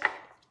aside,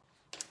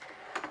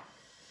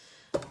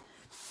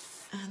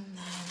 and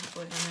then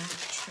we're going to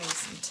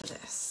trace into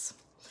this.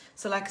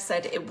 So like I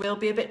said, it will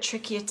be a bit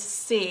trickier to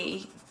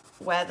see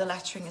where the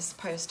lettering is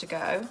supposed to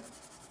go.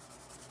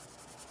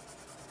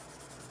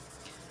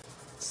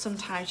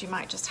 Sometimes you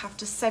might just have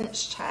to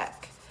sense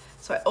check.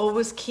 So I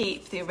always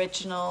keep the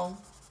original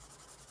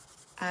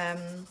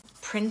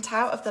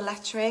printout of the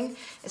lettering,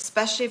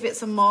 especially if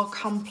it's a more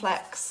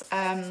complex,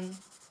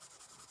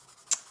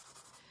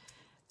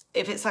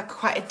 if it's like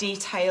quite a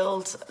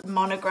detailed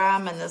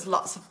monogram and there's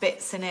lots of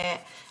bits in it.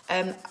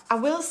 I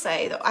will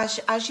say that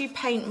as you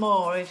paint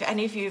more, if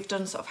any of you have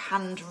done sort of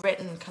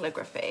handwritten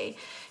calligraphy,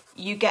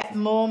 you get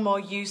more and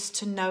more used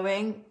to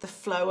knowing the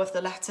flow of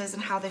the letters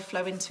and how they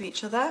flow into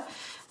each other.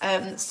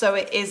 So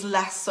it is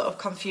less sort of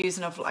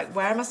confusing of like,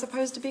 where am I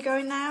supposed to be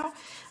going now?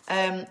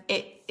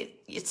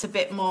 It's a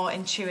bit more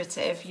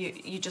intuitive.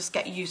 You just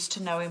get used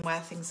to knowing where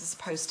things are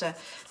supposed to,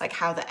 like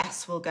how the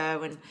S will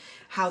go and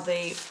how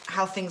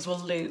things will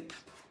loop.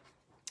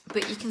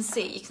 But you can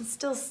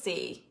still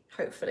see,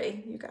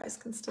 hopefully you guys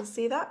can still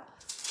see that.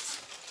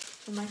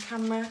 When my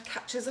camera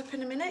catches up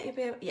in a minute, you'll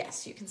be able,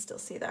 yes, you can still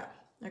see that.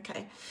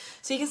 Okay,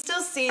 so you can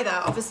still see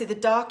that. Obviously the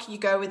darker you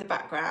go with the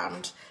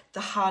background,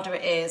 the harder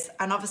it is.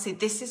 And obviously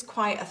this is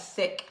quite a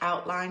thick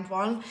outlined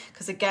one,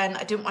 because again,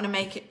 I didn't want to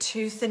make it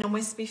too thin and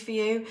wispy for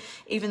you,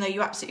 even though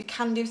you absolutely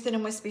can do thin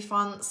and wispy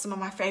fonts. Some of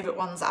my favorite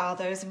ones are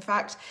those. In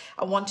fact,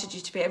 I wanted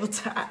you to be able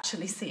to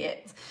actually see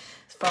it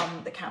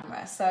from the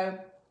camera. So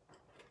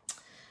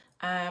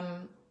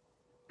I'm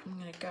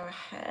going to go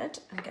ahead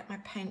and get my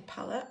paint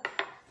palette.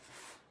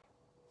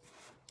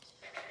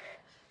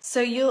 So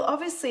you'll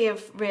obviously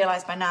have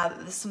realised by now that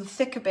there's some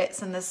thicker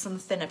bits and there's some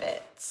thinner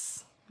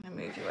bits. I'm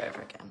going to move you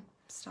over again,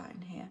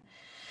 starting here.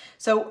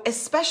 So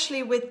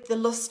especially with the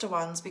luster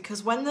ones,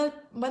 because when the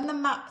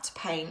matte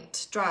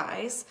paint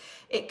dries,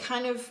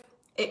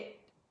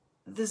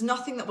 there's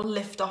nothing that will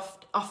lift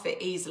off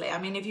it easily. I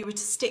mean, if you were to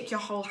stick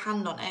your whole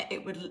hand on it,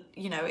 it would,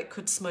 it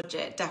could smudge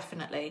it,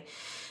 definitely.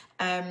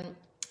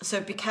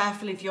 So be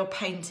careful if you're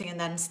painting and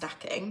then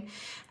stacking.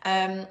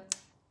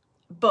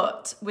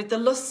 But with the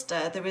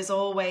luster, there is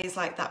always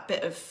like that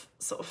bit of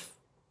sort of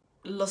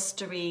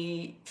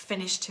lustery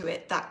finish to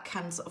it that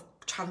can sort of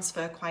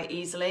transfer quite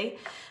easily.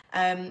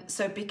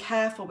 So be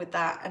careful with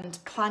that and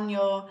plan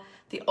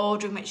the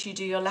order in which you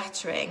do your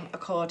lettering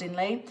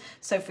accordingly.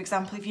 So for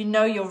example, if you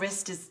know your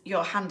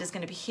hand is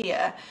going to be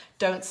here,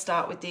 don't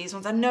start with these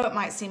ones. I know it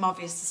might seem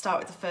obvious to start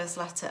with the first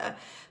letter,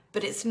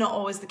 but it's not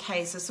always the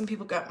case. So some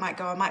people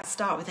I might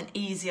start with an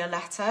easier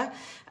letter,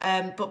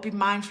 but be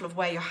mindful of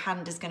where your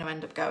hand is going to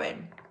end up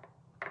going.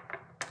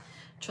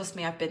 Trust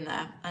me, I've been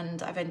there,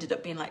 and I've ended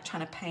up being like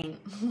trying to paint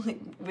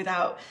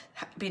without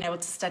being able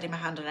to steady my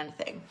hand on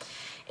anything.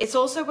 It's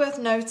also worth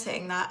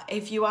noting that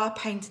if you are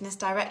painting this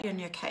directly on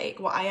your cake,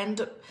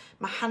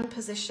 my hand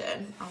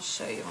position, I'll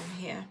show you on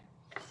here.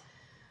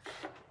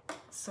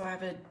 So I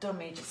have a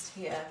dummy just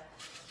here.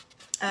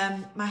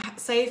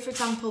 Say for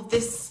example,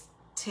 this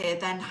tier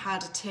then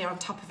had a tier on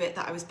top of it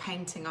that I was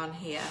painting on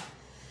here.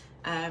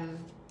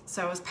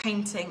 So I was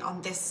painting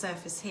on this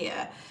surface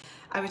here.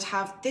 I would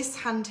have this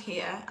hand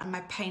here and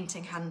my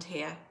painting hand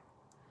here.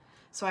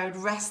 So I would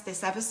rest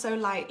this ever so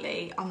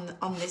lightly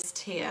on this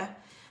tier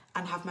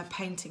and have my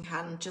painting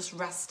hand just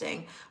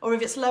resting. Or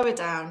if it's lower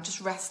down,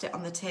 just rest it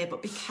on the tier,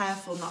 but be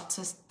careful not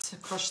to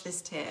crush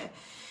this tier.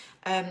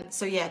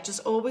 So yeah,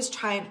 just always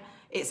try and,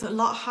 it's a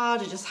lot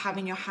harder just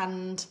having your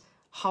hand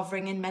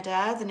hovering in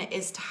midair than it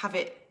is to have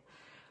it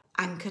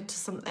anchored to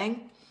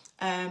something,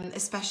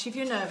 especially if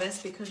you're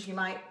nervous, because you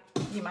might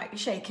be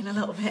shaking a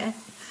little bit.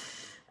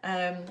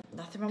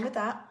 Nothing wrong with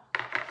that.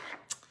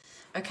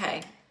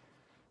 Okay,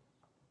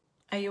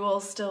 are you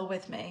all still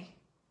with me?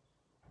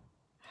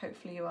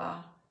 Hopefully you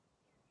are.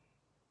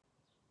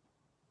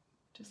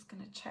 Just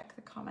gonna check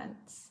the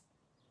comments.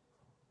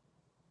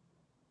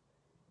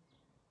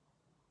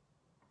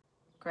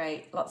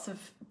 Great, lots of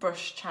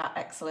brush chat,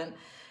 excellent.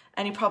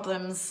 Any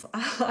problems?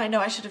 I know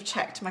I should have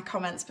checked my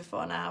comments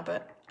before now,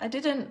 but I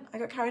didn't. I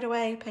got carried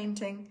away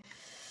painting.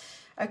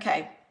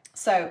 Okay,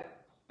 so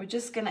we're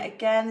just gonna,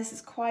 again, this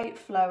is quite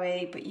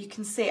flowy, but you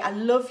can see, I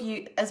love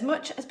you, as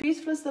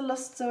beautiful as the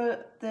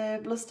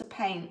luster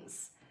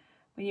paints,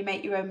 when you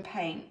make your own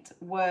paint,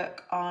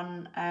 work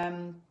on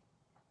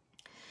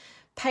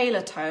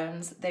paler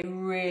tones, they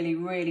really,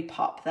 really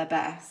pop their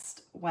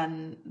best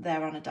when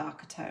they're on a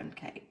darker toned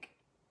cake.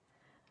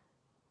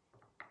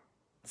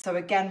 So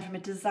again, from a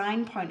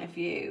design point of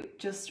view,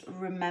 just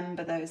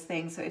remember those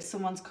things. So if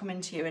someone's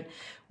coming to you and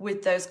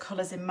with those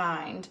colours in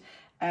mind,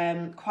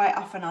 quite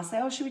often I'll say,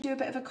 oh, should we do a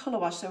bit of a colour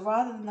wash? So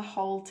rather than the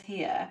whole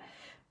tier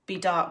be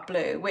dark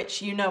blue,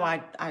 which, you know,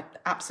 I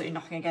absolutely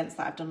nothing against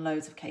that. I've done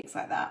loads of cakes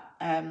like that.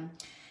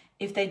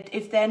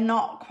 If they're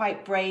not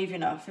quite brave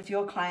enough, if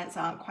your clients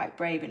aren't quite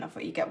brave enough,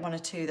 or you get one or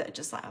two that are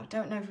just like, oh, I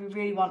don't know if we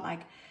really want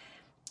like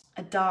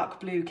a dark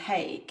blue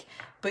cake,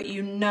 but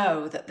you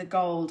know that the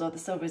gold or the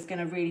silver is going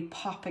to really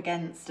pop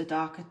against a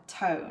darker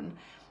tone,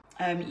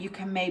 you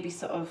can maybe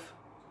sort of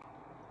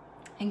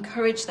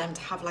encourage them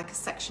to have like a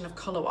section of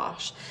colour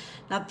wash.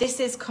 Now this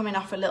is coming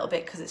off a little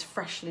bit because it's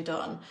freshly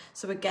done,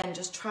 so again,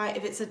 just try,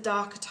 if it's a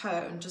darker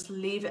tone, just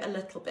leave it a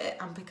little bit,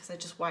 and because I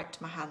just wiped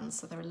my hands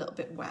so they're a little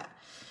bit wet,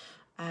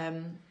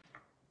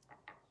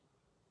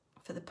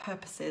 for the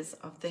purposes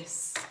of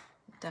this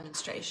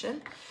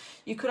demonstration.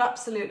 You could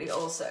absolutely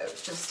also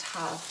just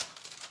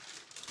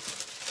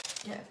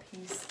get a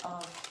piece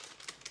of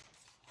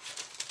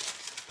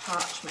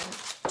parchment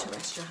to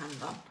rest your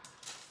hand on,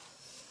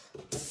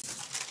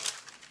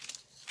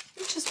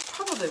 which is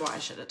probably what I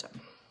should have done.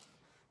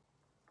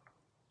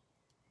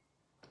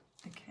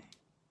 Okay,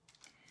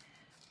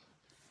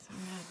 so I'm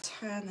going to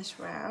turn this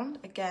round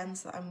again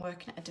so that I'm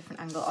working at a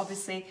different angle.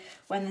 Obviously,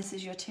 when this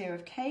is your tier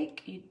of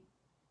cake, you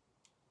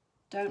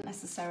don't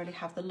necessarily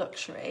have the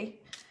luxury.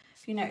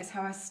 If you notice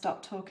how I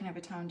stop talking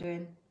every time I'm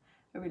doing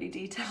a really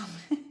detailed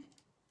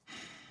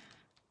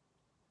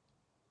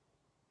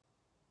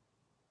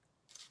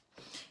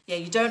yeah,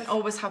 you don't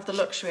always have the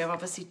luxury of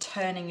obviously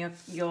turning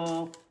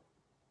your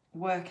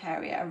work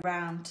area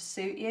around to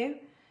suit you.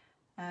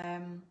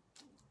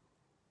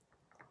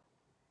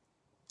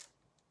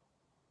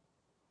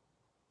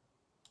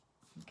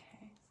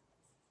 Okay.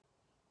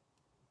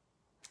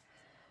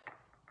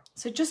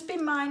 So just be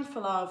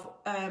mindful of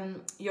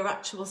your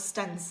actual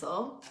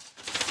stencil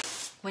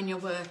when you're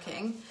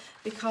working,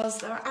 because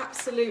there are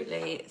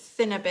absolutely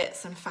thinner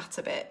bits and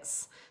fatter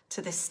bits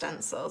to this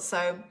stencil.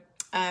 So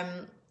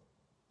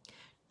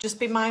just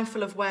be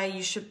mindful of where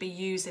you should be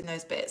using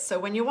those bits. So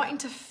when you're wanting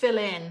to fill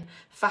in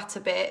fatter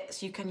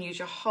bits, you can use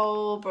your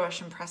whole brush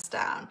and press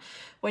down.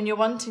 When you're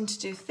wanting to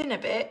do thinner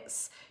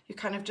bits, you're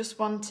kind of just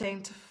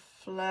wanting to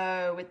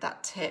flow with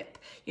that tip.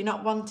 You're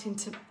not wanting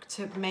to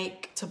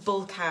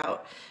bulk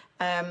out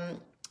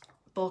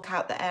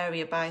the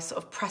area by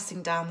sort of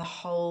pressing down the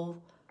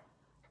whole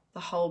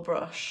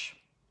brush.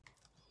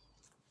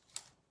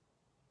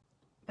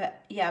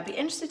 But yeah, I'd be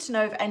interested to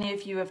know if any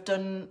of you have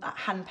done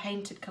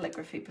hand-painted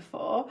calligraphy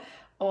before,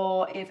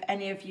 or if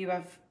any of you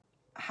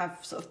have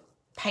sort of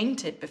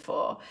painted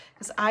before,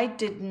 because I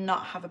did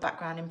not have a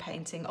background in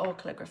painting or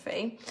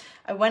calligraphy.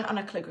 I went on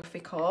a calligraphy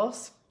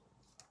course,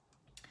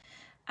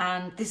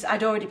 and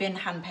I'd already been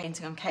hand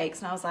painting on cakes,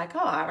 and I was like, oh,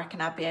 I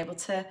reckon I'd be able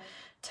to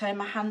turn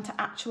my hand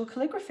to actual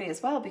calligraphy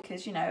as well,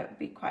 because, you know, it'd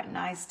be quite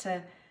nice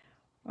to,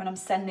 when I'm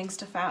sending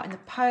stuff out in the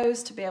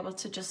post, to be able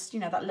to just, you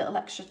know, that little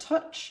extra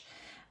touch.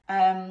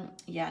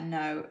 Yeah,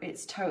 no,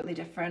 it's totally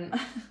different.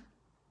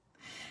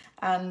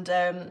 And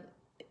I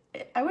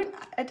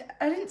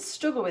didn't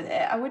struggle with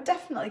it. I would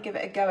definitely give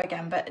it a go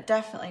again, but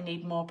definitely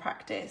need more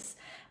practice.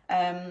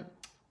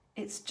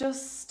 It's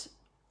just,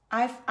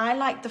 I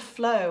like the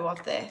flow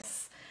of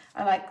this.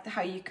 I like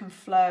how you can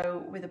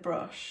flow with a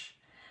brush.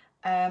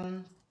 I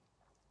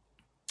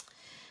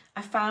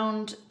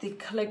found the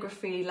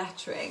calligraphy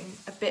lettering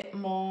a bit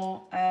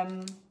more,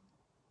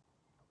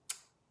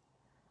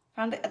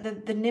 found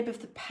it, the nib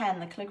of the pen,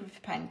 the calligraphy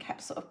pen,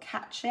 kept sort of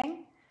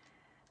catching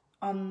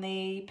on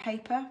the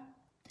paper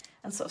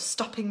and sort of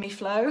stopping me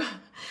flow.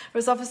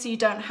 Whereas obviously you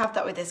don't have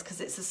that with this, because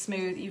it's a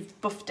smooth,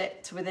 you've buffed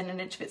it to within an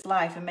inch of its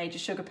life and made your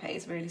sugar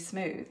paste really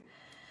smooth.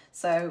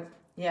 So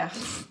yeah,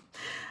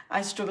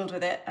 I struggled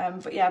with it.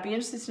 But yeah, I'd be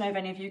interested to know if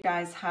any of you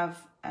guys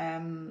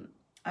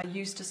are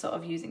used to sort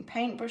of using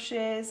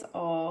paintbrushes,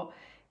 or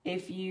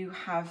if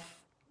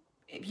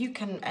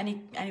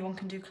anyone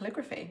can do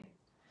calligraphy,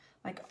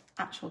 like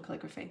actual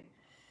calligraphy.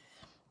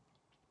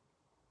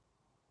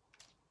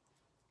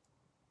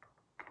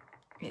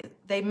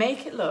 They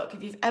make it look,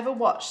 if you've ever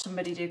watched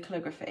somebody do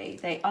calligraphy,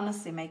 they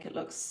honestly make it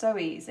look so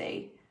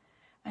easy,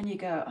 and you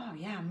go, oh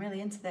yeah, I'm really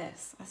into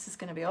this. This is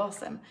going to be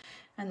awesome.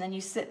 And then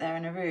you sit there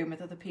in a room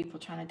with other people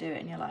trying to do it,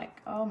 and you're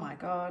like, oh my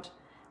God,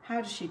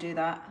 how does she do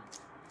that?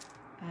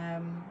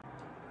 I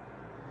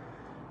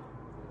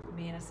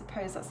mean, I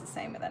suppose that's the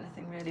same with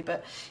anything really,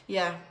 but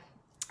yeah.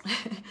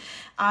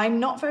 I'm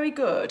not very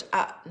good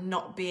at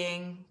not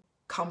being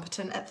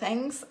competent at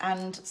things,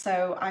 and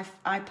so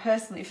I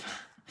personally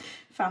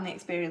found the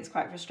experience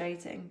quite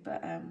frustrating,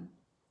 but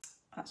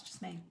that's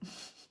just me.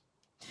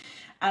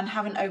 And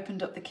haven't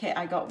opened up the kit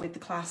I got with the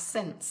class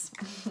since,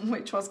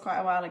 which was quite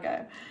a while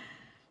ago.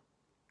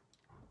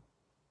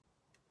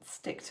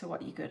 Stick to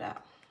what you're good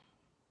at.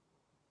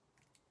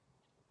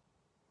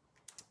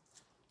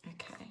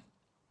 Okay.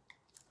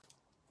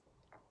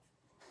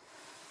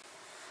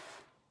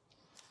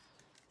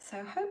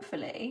 So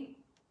hopefully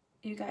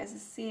you guys are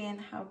seeing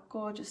how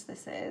gorgeous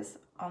this is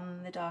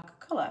on the darker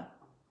colour.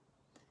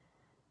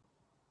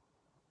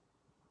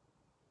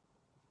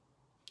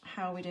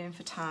 How are we doing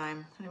for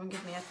time? Anyone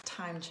give me a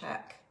time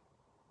check?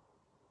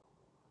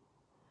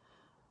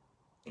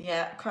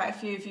 Yeah, quite a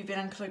few of you have been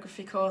on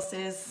calligraphy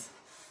courses.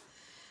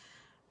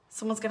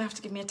 Someone's going to have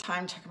to give me a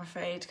time check, I'm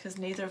afraid, because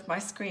neither of my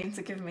screens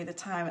are giving me the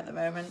time at the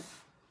moment.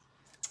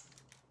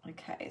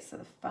 Okay, so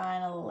the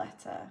final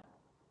letter.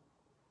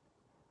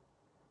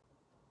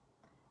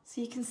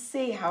 So you can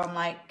see how I'm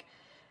like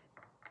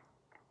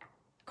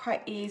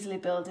quite easily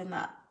building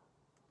that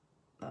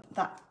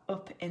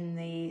up in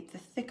the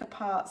thicker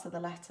parts of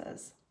the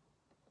letters.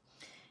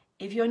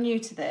 If you're new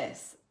to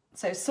this,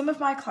 so some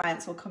of my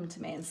clients will come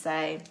to me and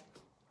say,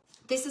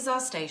 this is our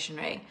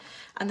stationery,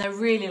 and they're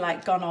really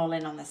like gone all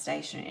in on the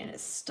stationery and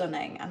it's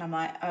stunning, and I'm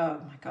like, oh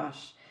my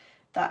gosh,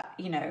 that,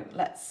 you know,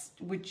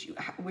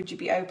 would you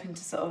be open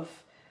to sort of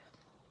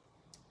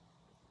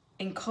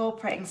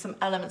incorporating some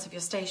elements of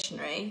your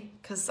stationery?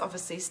 Because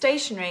obviously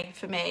stationery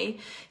for me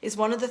is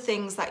one of the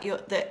things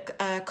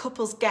that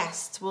couples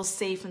guests will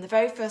see from the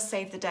very first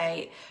save the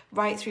date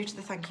right through to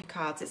the thank you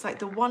cards. It's like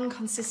the one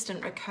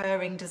consistent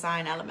recurring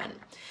design element.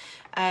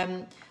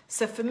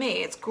 So for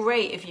me, it's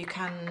great if you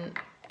can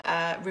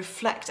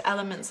reflect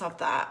elements of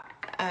that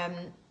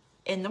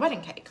in the wedding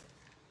cake.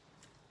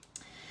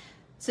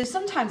 So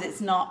sometimes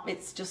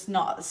it's just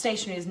not,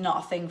 stationery is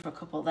not a thing for a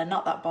couple. They're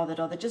not that bothered,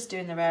 or they're just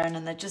doing their own,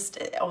 and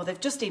or they've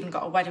just even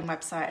got a wedding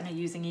website and are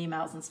using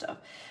emails and stuff.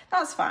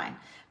 That's fine.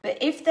 But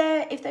if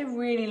they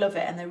really love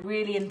it and they're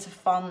really into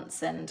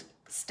fonts and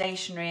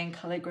stationery and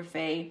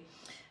calligraphy,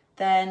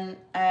 then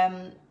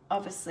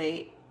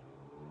obviously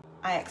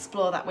I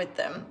explore that with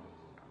them.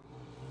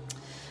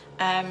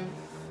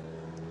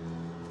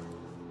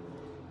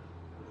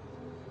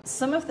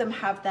 Some of them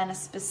have then a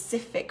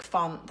specific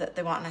font that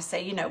they want, and I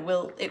say, you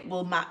know, it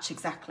will match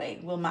exactly.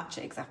 We'll match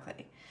it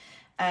exactly.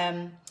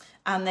 And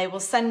they will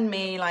send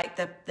me like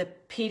the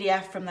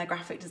PDF from their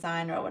graphic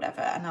designer or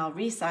whatever, and I'll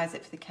resize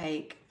it for the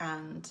cake,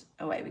 and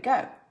away we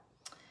go.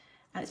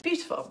 And it's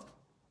beautiful.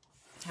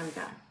 Here we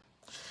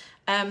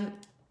go.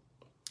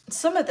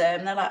 Some of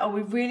them, they're like, oh,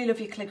 we really love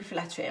your calligraphy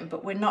lettering,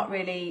 but we're not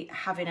really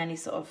having any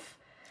sort of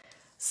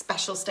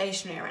special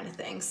stationery or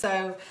anything.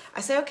 So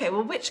I say, okay,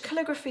 well, which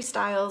calligraphy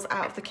styles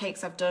out of the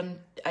cakes I've done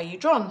are you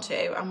drawn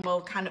to? And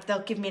they'll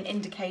give me an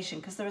indication,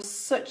 because there are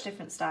such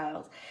different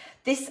styles.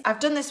 I've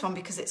done this one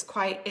because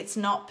it's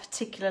not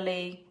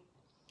particularly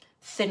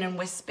thin and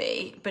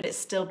wispy, but it's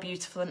still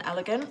beautiful and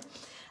elegant.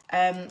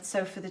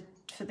 So for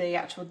the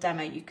actual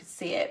demo, you could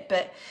see it.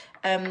 But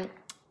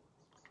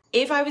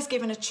if I was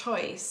given a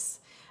choice,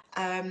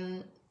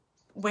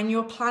 when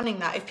you're planning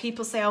that, if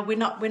people say, oh, we're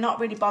not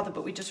really bothered,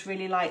 but we just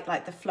really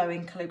like the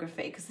flowing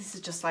calligraphy, because this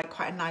is just like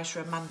quite a nice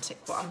romantic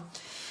one,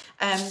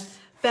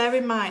 bear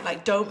in mind,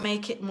 like, don't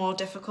make it more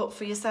difficult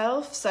for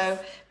yourself. So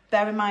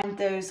bear in mind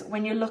those,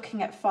 when you're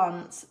looking at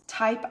fonts,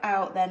 type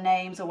out their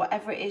names or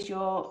whatever it is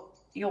you're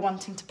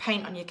wanting to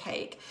paint on your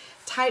cake.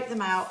 Type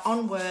them out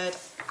on Word.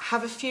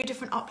 Have a few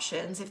different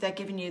options if they're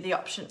giving you the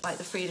option, like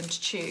the freedom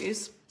to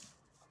choose.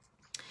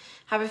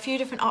 Have a few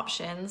different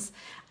options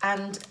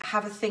and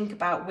have a think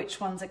about which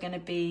ones are going to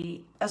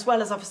be, as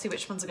well as obviously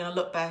which ones are going to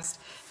look best,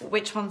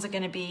 which ones are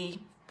going to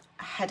be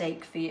a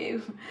headache for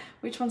you,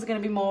 which ones are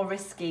going to be more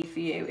risky for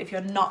you if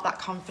you're not that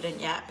confident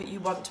yet, but you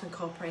want to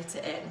incorporate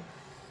it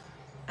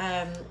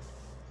in.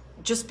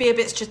 Just be a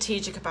bit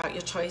strategic about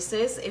your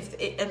choices.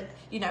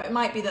 You know, it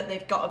might be that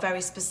they've got a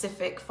very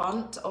specific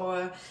font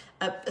or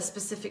a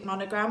specific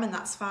monogram, and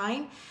that's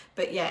fine.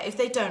 But yeah, if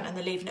they don't and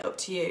they're leaving it up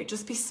to you,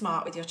 just be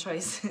smart with your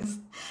choices.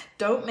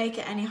 Don't make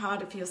it any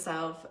harder for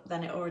yourself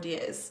than it already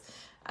is.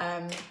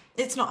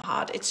 It's not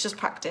hard, it's just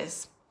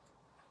practice.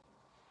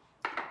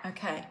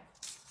 Okay,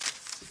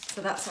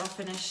 so that's our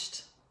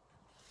finished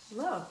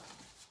love,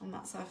 and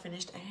that's our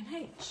finished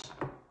A&H.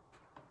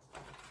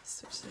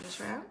 Switch those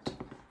around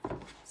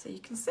so you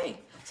can see.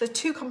 So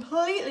two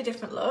completely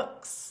different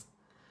looks.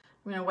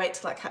 I'm going to wait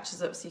till that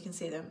catches up so you can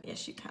see them.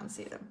 Yes, you can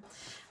see them.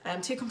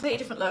 Two completely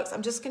different looks.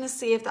 I'm just going to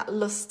see if that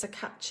luster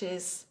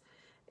catches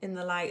in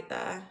the light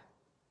there.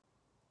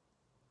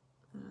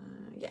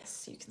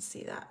 Yes, you can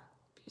see that.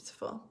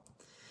 Beautiful.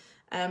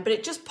 But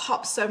it just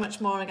pops so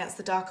much more against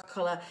the darker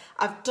colour.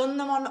 I've done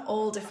them on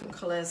all different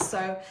colours.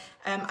 So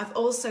I've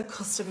also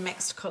custom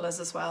mixed colours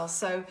as well.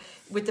 So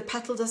with the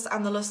petal dust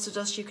and the luster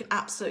dust, you can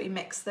absolutely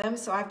mix them.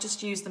 So I've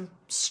just used them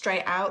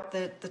straight out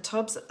the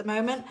tubs at the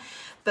moment.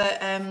 But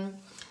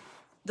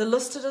the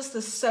luster dust,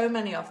 there's so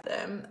many of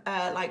them.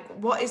 Like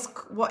what is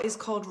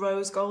called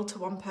rose gold to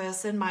one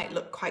person might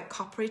look quite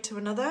coppery to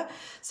another.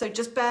 So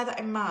just bear that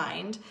in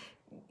mind.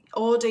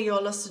 Order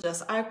your luster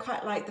dust. I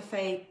quite like the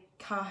Faye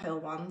Cahill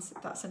ones,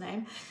 if that's a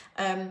name.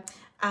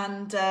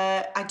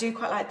 I do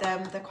quite like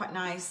them. They're quite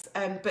nice.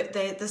 But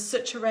there's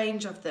such a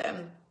range of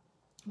them.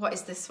 What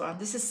is this one?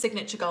 This is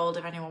Signature Gold,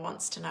 if anyone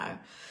wants to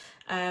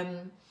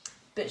know.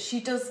 But she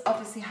does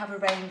obviously have a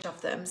range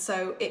of them.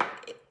 So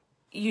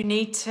you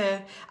need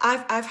to,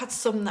 I've had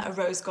some that are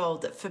rose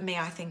gold that for me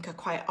I think are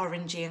quite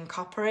orangey and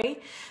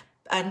coppery,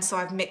 and so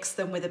I've mixed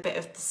them with a bit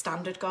of the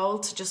standard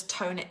gold to just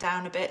tone it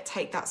down a bit,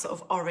 take that sort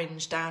of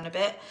orange down a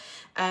bit.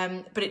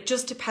 But it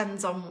just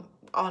depends on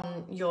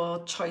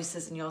your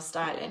choices and your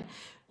styling.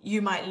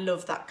 You might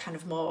love that kind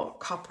of more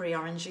coppery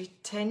orangey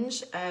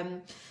tinge.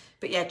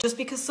 But yeah, just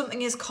because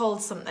something is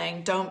called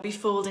something, don't be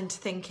fooled into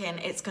thinking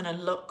it's going to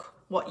look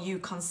what you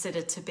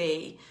consider to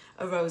be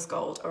a rose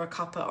gold or a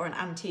copper or an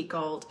antique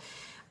gold.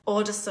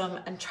 Order some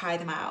and try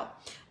them out.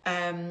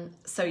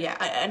 So yeah,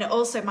 and it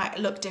also might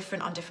look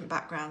different on different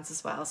backgrounds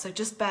as well. So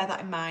just bear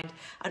that in mind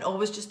and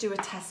always just do a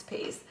test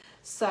piece.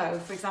 So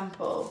for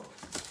example,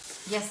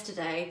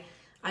 yesterday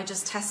I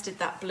just tested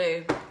that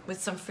blue with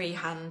some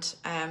freehand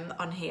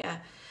on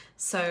here.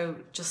 So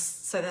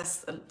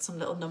there's some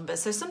little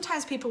numbers. So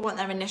sometimes people want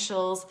their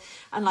initials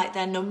and like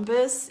their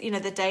numbers, you know,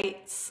 the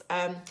dates.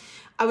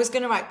 I was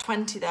going to write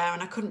 20 there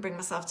and I couldn't bring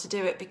myself to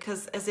do it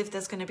because as if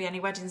there's going to be any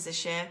weddings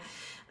this year.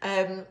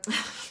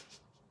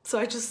 So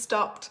I just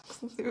stopped.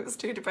 It was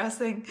too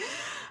depressing.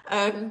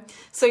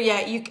 So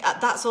yeah,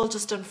 that's all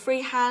just done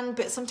freehand,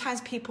 but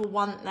sometimes people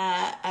want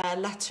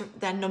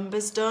their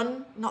numbers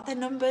done, not their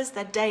numbers,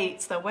 their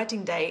dates, their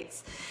wedding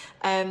dates,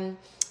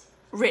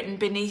 written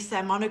beneath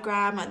their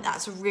monogram, and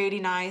that's really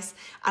nice.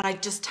 And I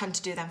just tend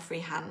to do them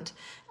freehand.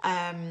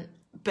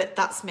 But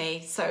that's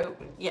me. So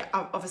yeah,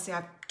 obviously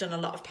I've done a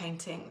lot of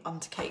painting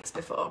onto cakes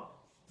before.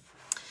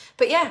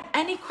 But yeah,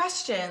 any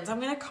questions?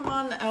 I'm going to come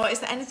on, or is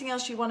there anything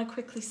else you want to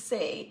quickly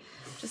see?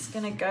 Just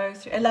going to go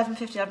through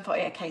 11:50,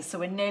 11:40. Okay, so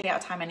we're nearly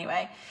out of time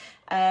anyway.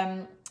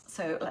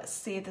 So let's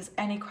see if there's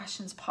any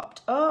questions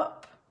popped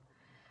up.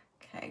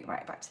 Okay,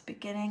 right back to the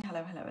beginning.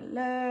 Hello, hello,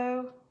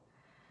 hello.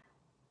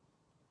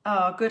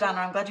 Oh, good, Anna.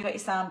 I'm glad you got your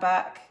sound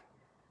back.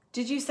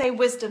 Did you say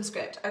wisdom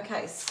script?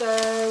 Okay,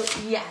 so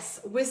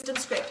yes, wisdom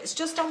script. It's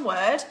just on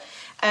Word.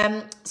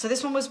 So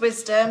this one was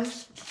wisdom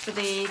for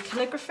the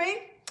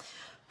calligraphy.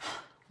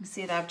 You can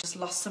see that I've just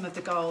lost some of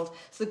the gold.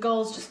 So the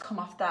gold's just come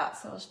off that.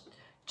 So I was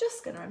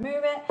just going to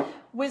remove it.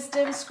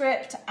 Wisdom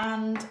script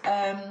and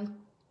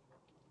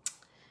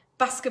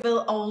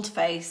Baskerville Old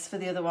Face for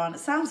the other one. It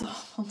sounds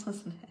awful,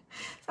 doesn't it?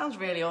 It sounds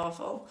really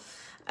awful.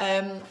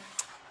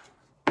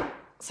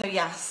 So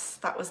yes,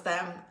 that was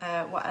them.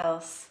 What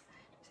else?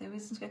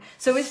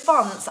 So with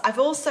fonts, I've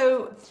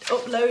also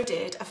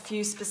uploaded a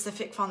few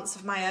specific fonts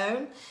of my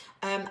own.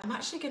 I'm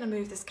actually going to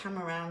move this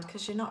camera around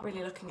because you're not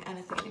really looking at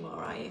anything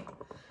anymore, are you?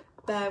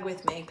 Bear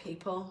with me,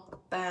 people.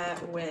 Bear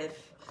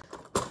with.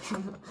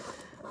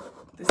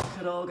 This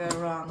could all go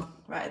wrong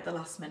right at the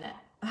last minute.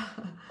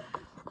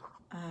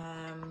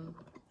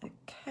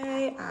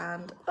 Okay,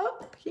 and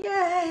up.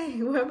 Yay,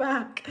 we're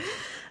back.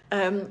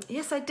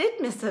 Yes, I did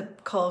miss a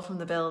call from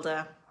the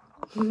builder.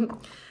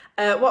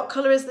 What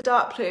colour is the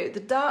dark blue?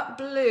 The dark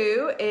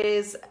blue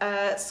is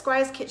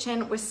Squire's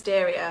Kitchen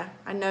Wisteria.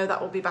 I know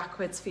that will be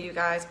backwards for you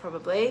guys,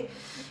 probably.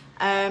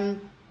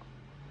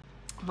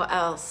 What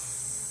else?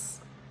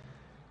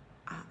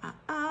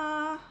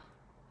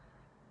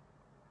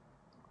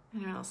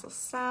 Anyone else will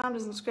sound,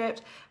 wisdom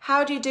script.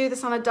 How do you do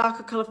this on a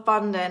darker colour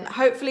fondant?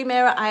 Hopefully,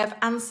 Mira, I have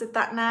answered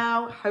that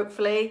now,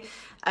 hopefully.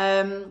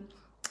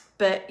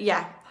 But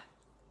yeah,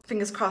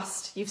 fingers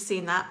crossed, you've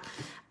seen that.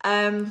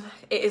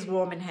 It is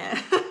warm in here.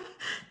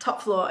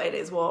 Top floor, it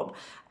is warm.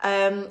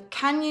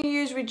 Can you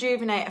use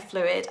rejuvenator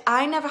fluid?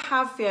 I never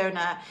have,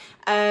 Fiona.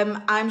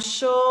 I'm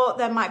sure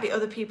there might be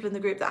other people in the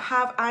group that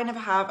have. I never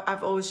have.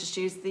 I've always just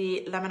used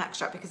the lemon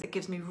extract because it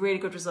gives me really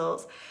good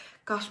results.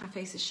 Gosh, my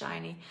face is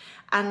shiny.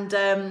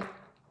 And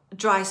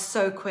dries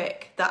so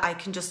quick that I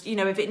can just, you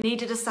know, if it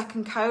needed a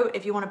second coat,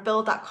 if you want to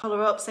build that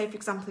colour up, say for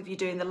example, if you're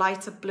doing the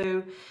lighter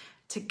blue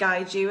to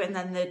guide you and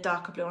then the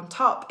darker blue on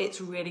top, it's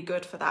really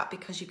good for that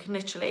because you can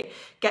literally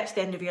get to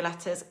the end of your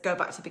letters, go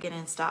back to the beginning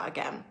and start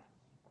again.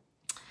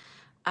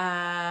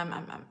 I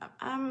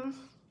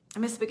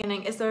missed the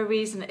beginning. Is there a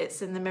reason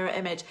it's in the mirror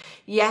image?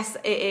 Yes,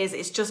 it is.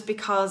 It's just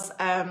because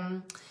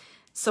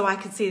so I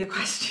can see the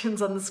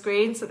questions on the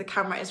screen, so the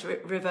camera is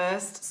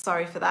reversed.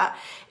 Sorry for that.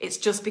 It's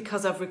just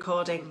because of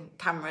recording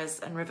cameras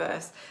and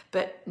reverse.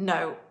 But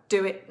no,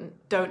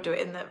 don't do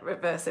it in the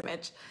reverse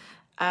image.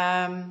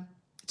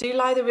 Do you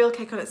lie the real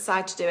cake on its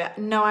side to do it?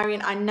 No,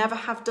 Irene, I never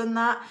have done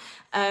that.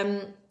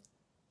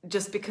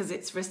 Just because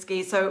it's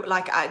risky. So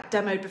like I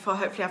demoed before,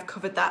 hopefully I've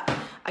covered that.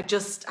 I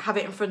just have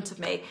it in front of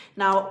me.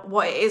 Now,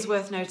 what it is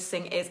worth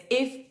noticing is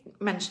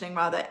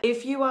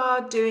if you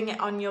are doing it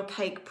on your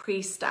cake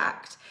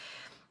pre-stacked,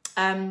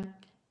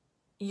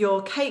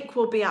 your cake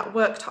will be at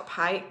worktop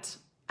height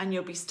and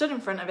you'll be stood in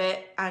front of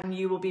it and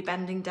you will be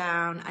bending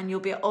down and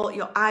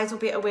your eyes will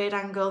be at a weird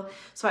angle.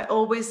 So I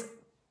always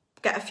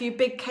get a few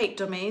big cake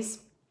dummies,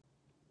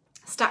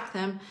 stack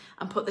them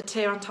and put the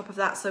tier on top of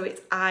that so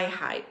it's eye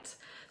height.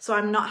 So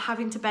I'm not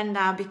having to bend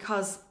down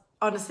because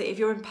honestly, if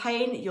you're in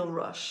pain, you'll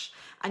rush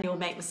and you'll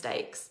make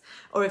mistakes.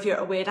 Or if you're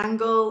at a weird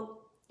angle,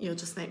 you'll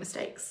just make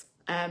mistakes.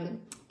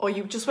 Or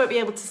you just won't be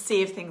able to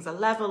see if things are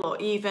level or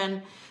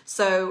even.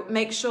 So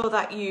make sure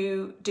that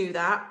you do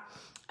that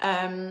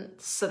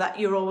so that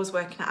you're always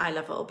working at eye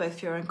level, both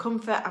for your own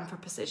comfort and for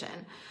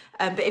precision.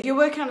 But if you're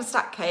working on a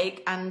stacked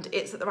cake and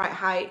it's at the right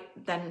height,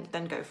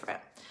 then go for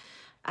it.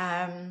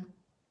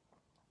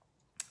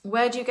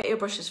 Where do you get your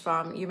brushes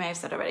from? You may have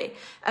said already.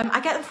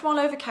 I get them from all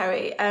over,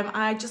 Kerry.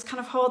 I just kind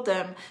of hoard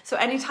them. So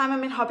anytime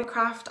I'm in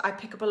Hobbycraft, I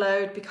pick up a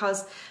load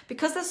because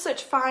there's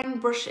such fine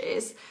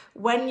brushes,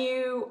 when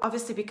you,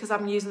 obviously because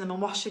I'm using them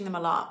and washing them a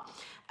lot,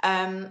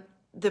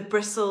 the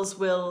bristles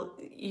will,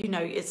 you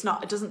know, it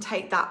doesn't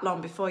take that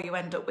long before you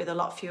end up with a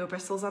lot fewer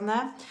bristles on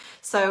there.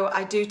 So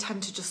I do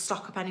tend to just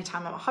stock up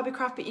anytime I'm at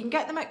Hobbycraft, but you can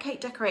get them at cake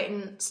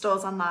decorating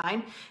stores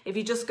online. If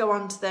you just go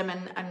onto them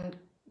and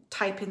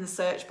type in the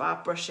search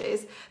bar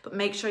brushes, but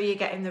make sure you're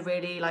getting the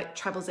really like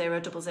 000,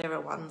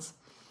 000 ones,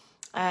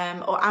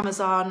 or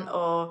Amazon,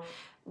 or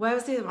where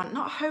was the other one?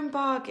 Not Home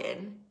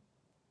Bargain.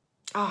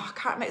 Oh, I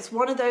can't remember. It's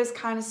one of those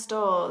kind of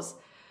stores.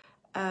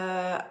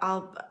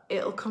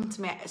 It'll come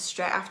to me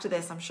straight after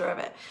this, I'm sure of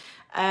it.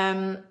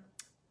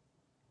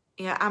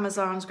 Yeah,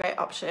 Amazon's a great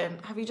option.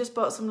 Have you just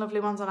bought some lovely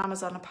ones on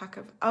Amazon? A pack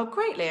of, oh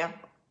great, Leah.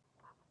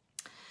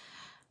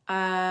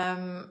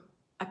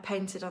 I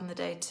painted on the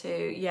day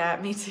too. Yeah,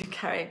 me too,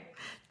 Kerry.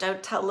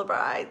 Don't tell the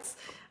brides.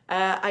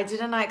 I did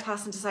a night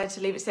class and decided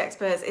to leave it to the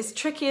experts. It's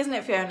tricky, isn't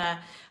it, Fiona?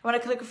 I went a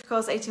calligraphy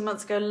course 18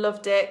 months ago,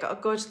 loved it. Got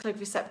a gorgeous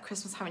calligraphy set for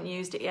Christmas, haven't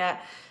used it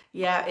yet.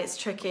 Yeah, it's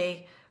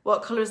tricky.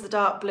 What colour is the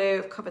dark blue?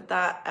 I've covered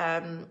that.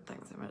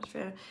 Thanks so much,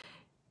 Fiona.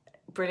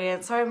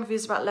 Brilliant. Sorry, I'm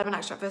confused about lemon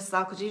extract versus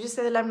alcohol. Did you just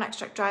say the lemon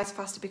extract dries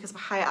faster because of a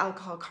higher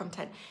alcohol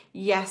content?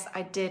 Yes,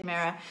 I did,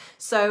 Mira.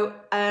 So,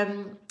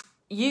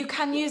 you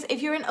can use,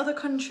 if you're in other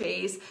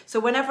countries, so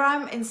whenever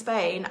I'm in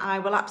Spain, I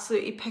will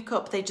absolutely pick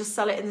up, they just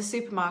sell it in the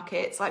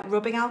supermarkets, like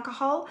rubbing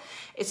alcohol.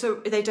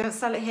 They don't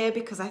sell it here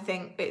because I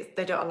think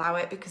they don't allow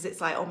it because it's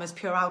like almost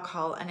pure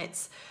alcohol and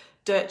it's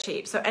dirt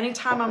cheap. So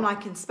anytime I'm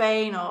like in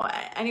Spain or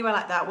anywhere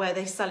like that where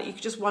they sell it, you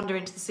could just wander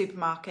into the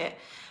supermarket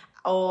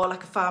or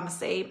like a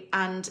pharmacy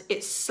and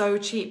it's so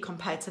cheap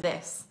compared to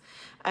this.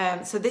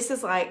 So this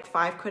is like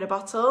 £5 a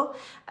bottle.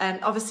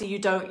 Obviously you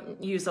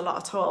don't use a lot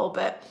at all,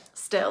 but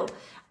still.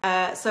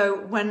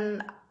 So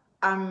when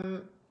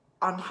I'm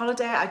on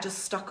holiday, I just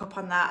stock up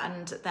on that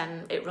and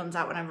then it runs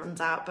out when it runs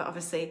out. But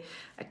obviously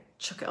I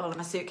chuck it all in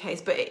my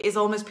suitcase, but it is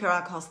almost pure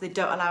alcohol. So they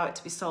don't allow it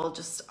to be sold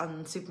just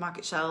on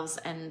supermarket shelves.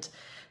 And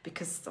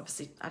because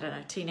obviously, I don't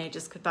know,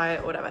 teenagers could buy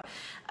it or whatever.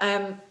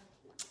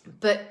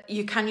 But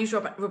you can use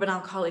rubbing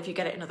alcohol if you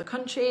get it in other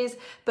countries,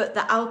 but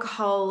the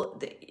alcohol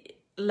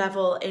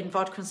level in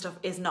vodka and stuff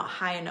is not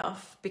high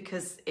enough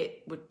because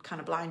it would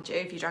kind of blind you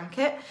if you drank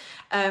it.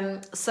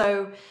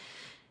 So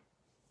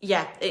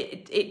yeah,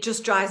 it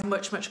just dries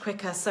much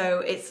quicker, so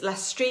it's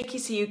less streaky,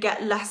 so you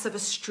get less of a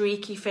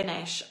streaky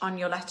finish on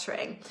your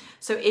lettering.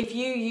 So if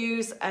you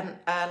use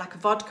like a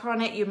vodka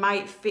on it, you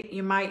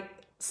might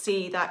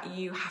see that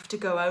you have to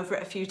go over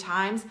it a few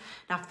times.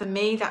 Now for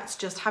me, that's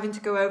just having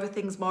to go over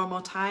things more and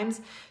more times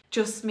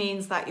just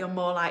means that you're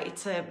more likely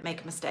to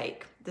make a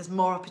mistake. There's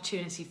more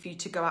opportunity for you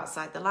to go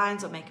outside the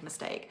lines or make a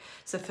mistake.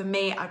 So for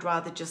me, I'd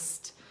rather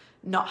just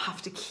not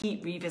have to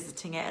keep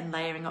revisiting it and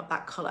layering up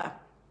that colour.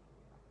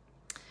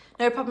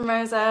 No problem,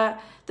 Rosa.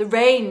 The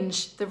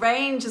range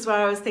is where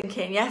I was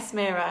thinking. Yes,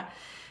 Mira.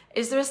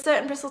 Is there a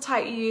certain bristle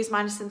type you use?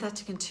 Mine is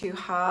synthetic and too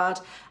hard.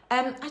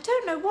 I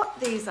don't know what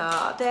these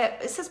are.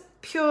 It says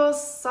Pure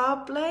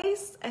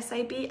Sablés,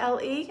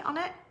 S-A-B-L-E on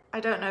it.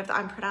 I don't know if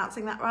I'm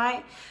pronouncing that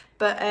right,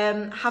 but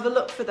have a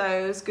look for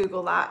those.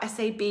 Google that,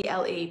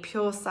 S-A-B-L-E,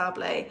 Pure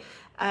Sablé.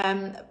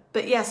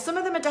 But yeah, some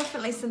of them are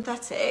definitely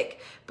synthetic,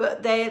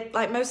 but they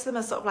like most of them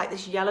are sort of like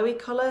this yellowy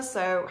colour,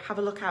 so have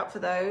a look out for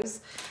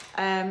those.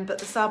 But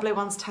the Sablé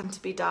ones tend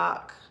to be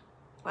dark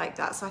like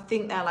that, so I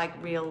think they're like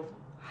real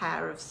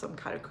hair of some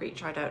kind of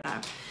creature, I don't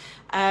know.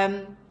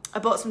 I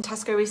bought some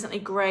Tesco recently,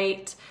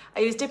 great. I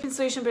used dipping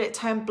solution, but it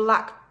turned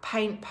black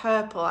paint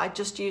purple. I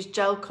just used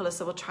gel colour,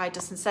 so we'll try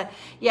dust instead.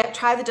 Yeah,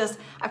 try the dust.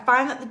 I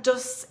find that the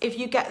dusts,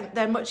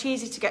 they're much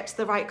easier to get to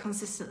the right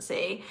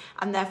consistency,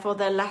 and therefore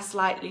they're less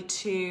likely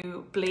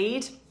to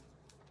bleed.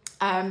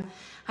 I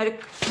had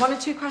one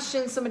or two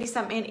questions. Somebody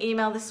sent me an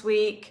email this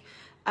week.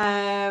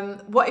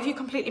 What if you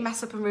completely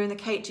mess up and ruin the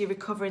cake? Do you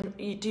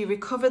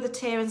recover the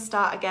tier and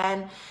start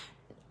again?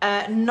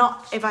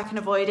 Not if I can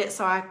avoid it,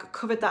 so I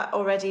covered that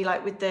already,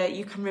 like with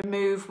you can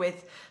remove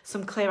with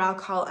some clear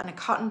alcohol and a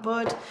cotton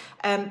bud,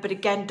 but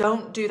again,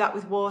 don't do that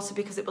with water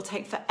because it will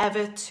take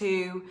forever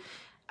to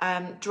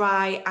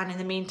dry, and in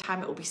the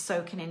meantime it will be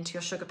soaking into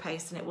your sugar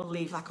paste and it will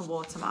leave like a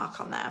watermark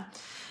on there.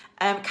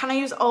 Can I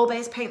use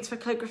oil-based paints for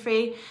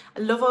calligraphy? I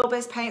love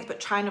oil-based paints,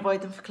 but try and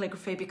avoid them for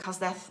calligraphy because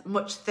they're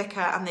much thicker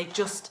and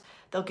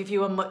they'll give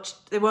you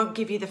they won't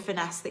give you the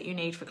finesse that you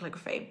need for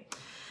calligraphy.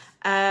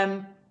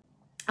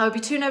 I would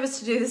be too nervous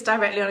to do this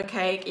directly on a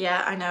cake.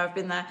 Yeah, I know, I've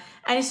been there.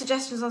 Any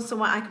suggestions on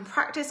somewhere I can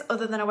practice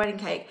other than a wedding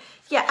cake?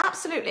 Yeah,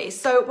 absolutely.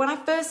 So when I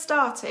first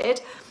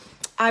started,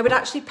 I would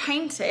actually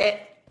paint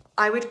it.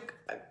 I would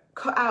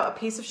cut out a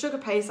piece of sugar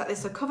paste like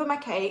this. So cover my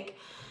cake,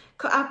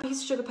 cut out a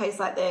piece of sugar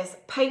paste like this,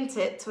 paint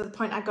it to the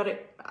point I got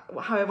it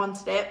how I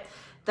wanted it.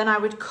 Then I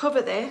would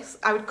cover this.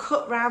 I would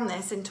cut round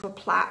this into a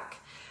plaque,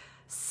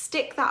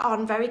 stick that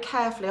on very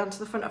carefully onto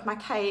the front of my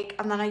cake,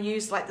 and then I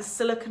used like the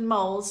silicone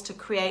molds to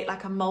create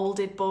like a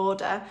molded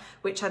border,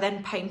 which I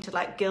then painted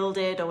like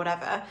gilded or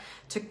whatever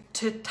to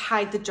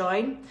hide the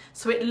join.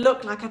 So it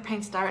looked like I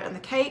painted direct on the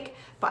cake,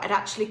 but I'd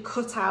actually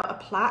cut out a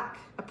plaque,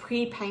 a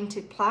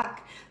pre-painted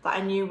plaque that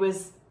I knew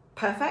was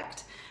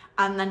perfect,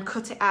 and then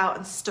cut it out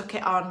and stuck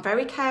it on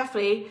very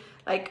carefully,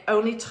 like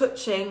only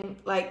touching,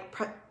 like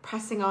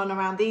pressing on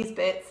around these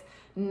bits,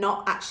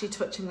 not actually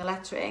touching the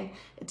lettering,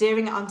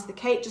 adhering it onto the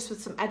cake just with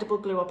some edible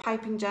glue or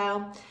piping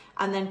gel,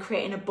 and then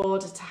creating a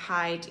border to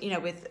hide, you know,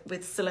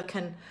 with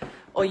silicone,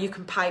 or you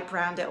can pipe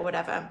around it or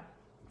whatever,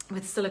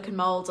 with silicone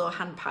molds or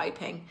hand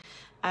piping.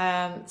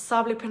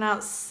 Sably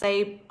pronounced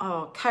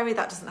Kerry,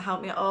 that doesn't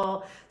help me at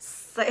all.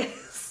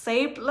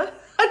 Sable,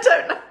 I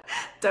don't know,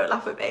 don't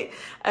laugh at me.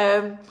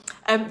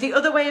 The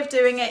other way of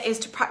doing it is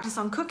to practice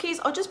on cookies,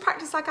 or just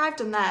practice like I've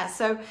done there.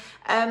 So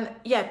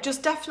yeah,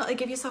 just definitely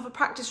give yourself a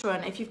practice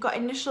run. If you've got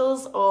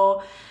initials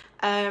or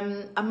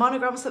a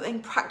monogram or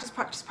something,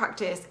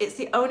 practice. It's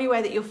the only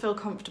way that you'll feel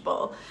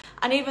comfortable.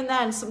 And even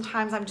then,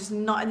 sometimes I'm just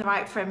not in the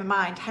right frame of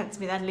mind, hence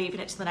me then leaving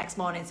it to the next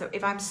morning. So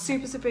if I'm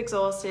super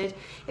exhausted,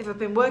 if I've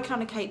been working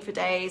on a cake for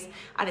days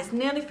and it's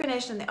nearly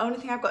finished and the only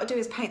thing I've got to do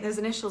is paint those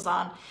initials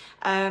on,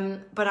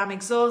 but I'm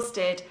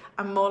exhausted,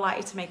 I'm more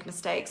likely to make a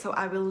mistake. So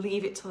I will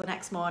leave it till the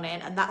next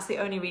morning, and that's the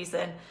only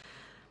reason.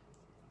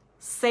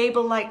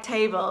 Sable-like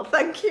table,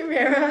 thank you,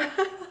 Mira.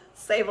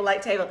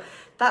 Sable-like table,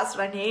 that's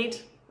what I need.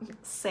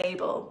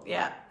 Sable,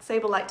 yeah,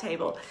 sable-like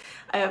table.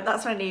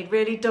 That's what I need.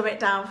 Really dumb it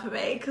down for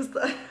me, because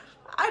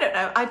I don't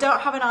know, I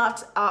don't have an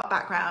art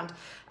background.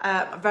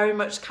 Very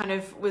much kind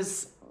of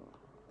was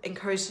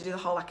encouraged to do the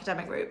whole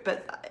academic route,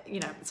 but you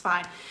know, it's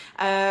fine.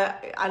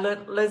 I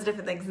learned loads of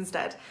different things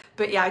instead.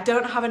 But yeah, I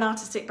don't have an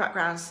artistic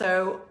background,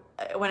 so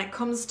when it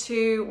comes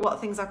to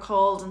what things are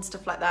called and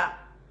stuff like that,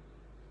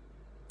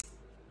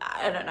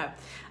 I don't know.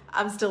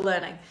 I'm still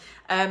learning.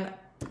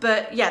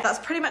 But yeah, that's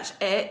pretty much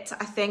it,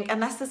 I think,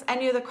 unless there's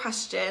any other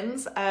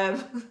questions.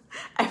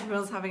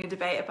 Everyone's having a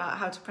debate about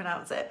how to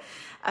pronounce it.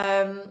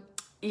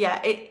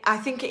 Yeah, I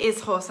think it is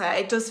horsehair.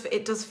 It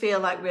does feel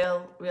like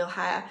real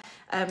hair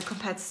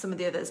compared to some of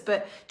the others.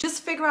 But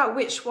just figure out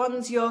which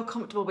ones you're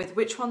comfortable with,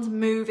 which ones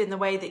move in the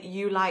way that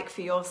you like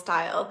for your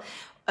style.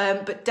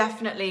 But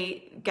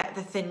definitely get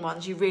the thin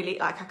ones. You really,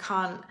 like,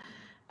 I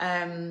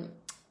can't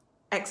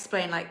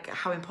explain like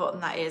how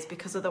important that is,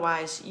 because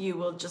otherwise you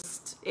will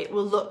it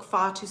will look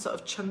far too sort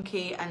of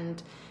chunky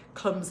and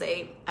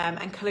clumsy,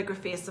 and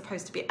calligraphy is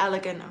supposed to be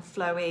elegant and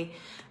flowy,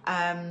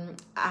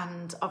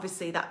 and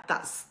obviously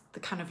that's the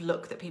kind of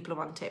look that people are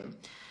wanting.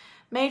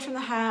 Made from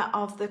the hair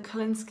of the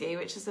Kolinsky,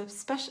 which is a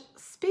special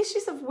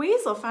species of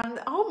weasel found.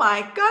 Oh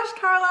my gosh,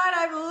 Caroline,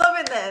 I'm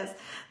loving this.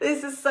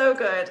 This is so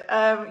good.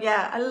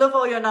 Yeah, I love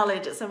all your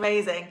knowledge. It's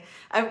amazing.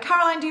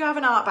 Caroline, do you have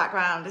an art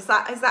background? Is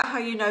that how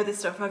you know this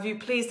stuff? Have you,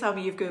 please tell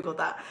me you've Googled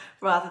that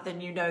rather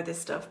than you know this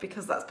stuff,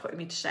 because that's putting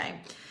me to shame.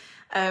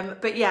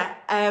 But yeah,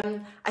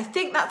 I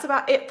think that's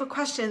about it for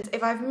questions.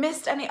 If I've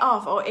missed any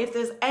off, or if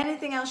there's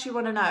anything else you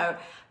want to know,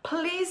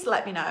 please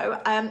let me know.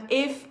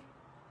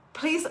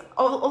 Please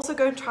also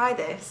go and try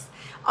this.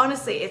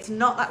 Honestly, it's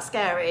not that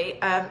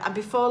scary, and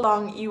before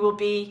long you will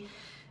be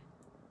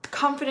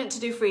confident to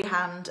do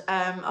freehand.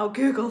 Oh,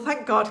 Google,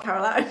 thank God,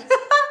 Caroline.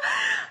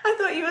 I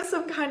thought you were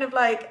some kind of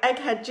like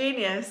egghead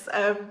genius.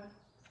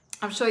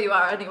 I'm sure you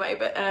are anyway,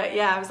 but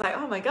yeah, I was like,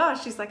 oh my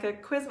gosh, she's like a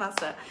quiz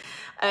master.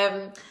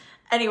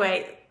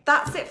 Anyway,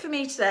 that's it for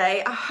me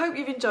today. I hope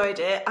you've enjoyed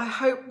it. I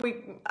hope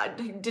I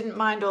didn't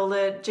mind all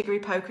the jiggery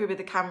pokery with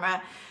the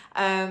camera.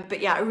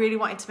 But yeah, I really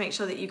wanted to make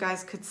sure that you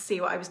guys could see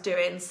what I was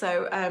doing.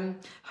 So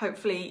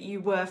hopefully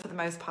you were for the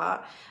most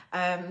part.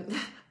 I'm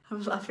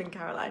laughing,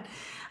 Caroline.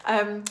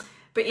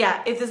 But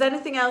yeah, if there's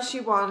anything else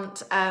you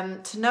want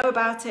to know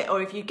about it,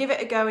 or if you give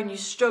it a go and you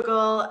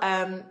struggle,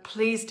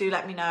 please do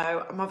let me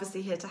know. I'm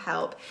obviously here to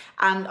help.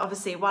 And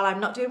obviously, while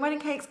I'm not doing wedding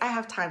cakes, I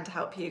have time to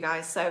help you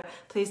guys. So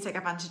please take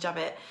advantage of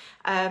it.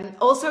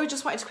 Also,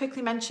 just wanted to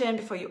quickly mention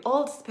before you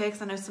all disappear,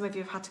 because I know some of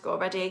you have had to go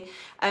already,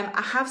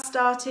 I have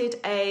started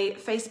a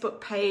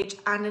Facebook page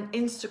and an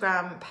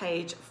Instagram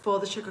page for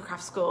the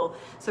Sugarcraft School.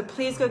 So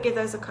please go give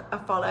those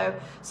a follow.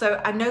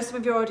 So I know some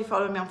of you are already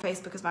following me on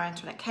Facebook as Marie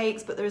Antoinette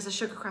Cakes, but there is a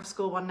Sugarcraft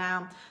School one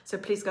now. So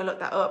please go look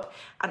that up.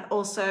 And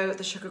also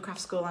the Sugarcraft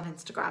School on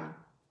Instagram.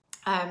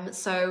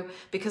 So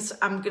because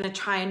I'm going to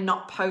try and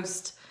not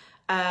post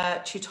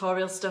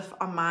tutorial stuff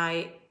on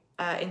my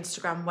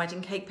Instagram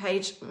wedding cake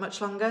page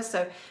much longer,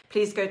 so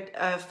please go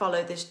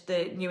follow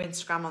the new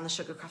Instagram on the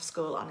Sugarcraft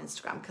School on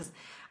Instagram, because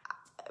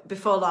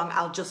before long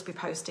I'll just be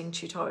posting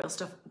tutorial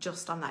stuff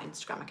just on that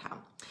Instagram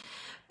account.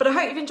 But I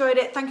hope you've enjoyed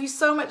it. Thank you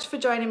so much for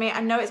joining me. I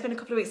know it's been a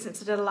couple of weeks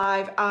since I did a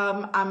live.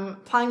 I'm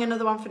planning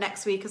another one for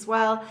next week as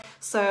well,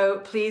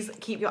 so please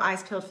keep your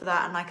eyes peeled for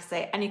that. And like I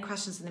say, any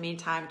questions in the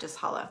meantime, just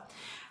holler.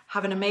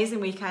 Have an amazing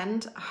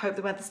weekend. I hope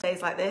the weather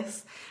stays like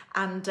this.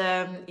 And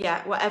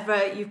yeah,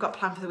 whatever you've got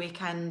planned for the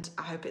weekend,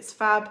 I hope it's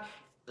fab.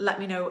 Let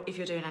me know if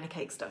you're doing any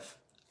cake stuff.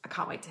 I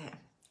can't wait to hear.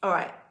 All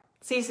right,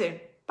 see you soon.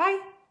 Bye.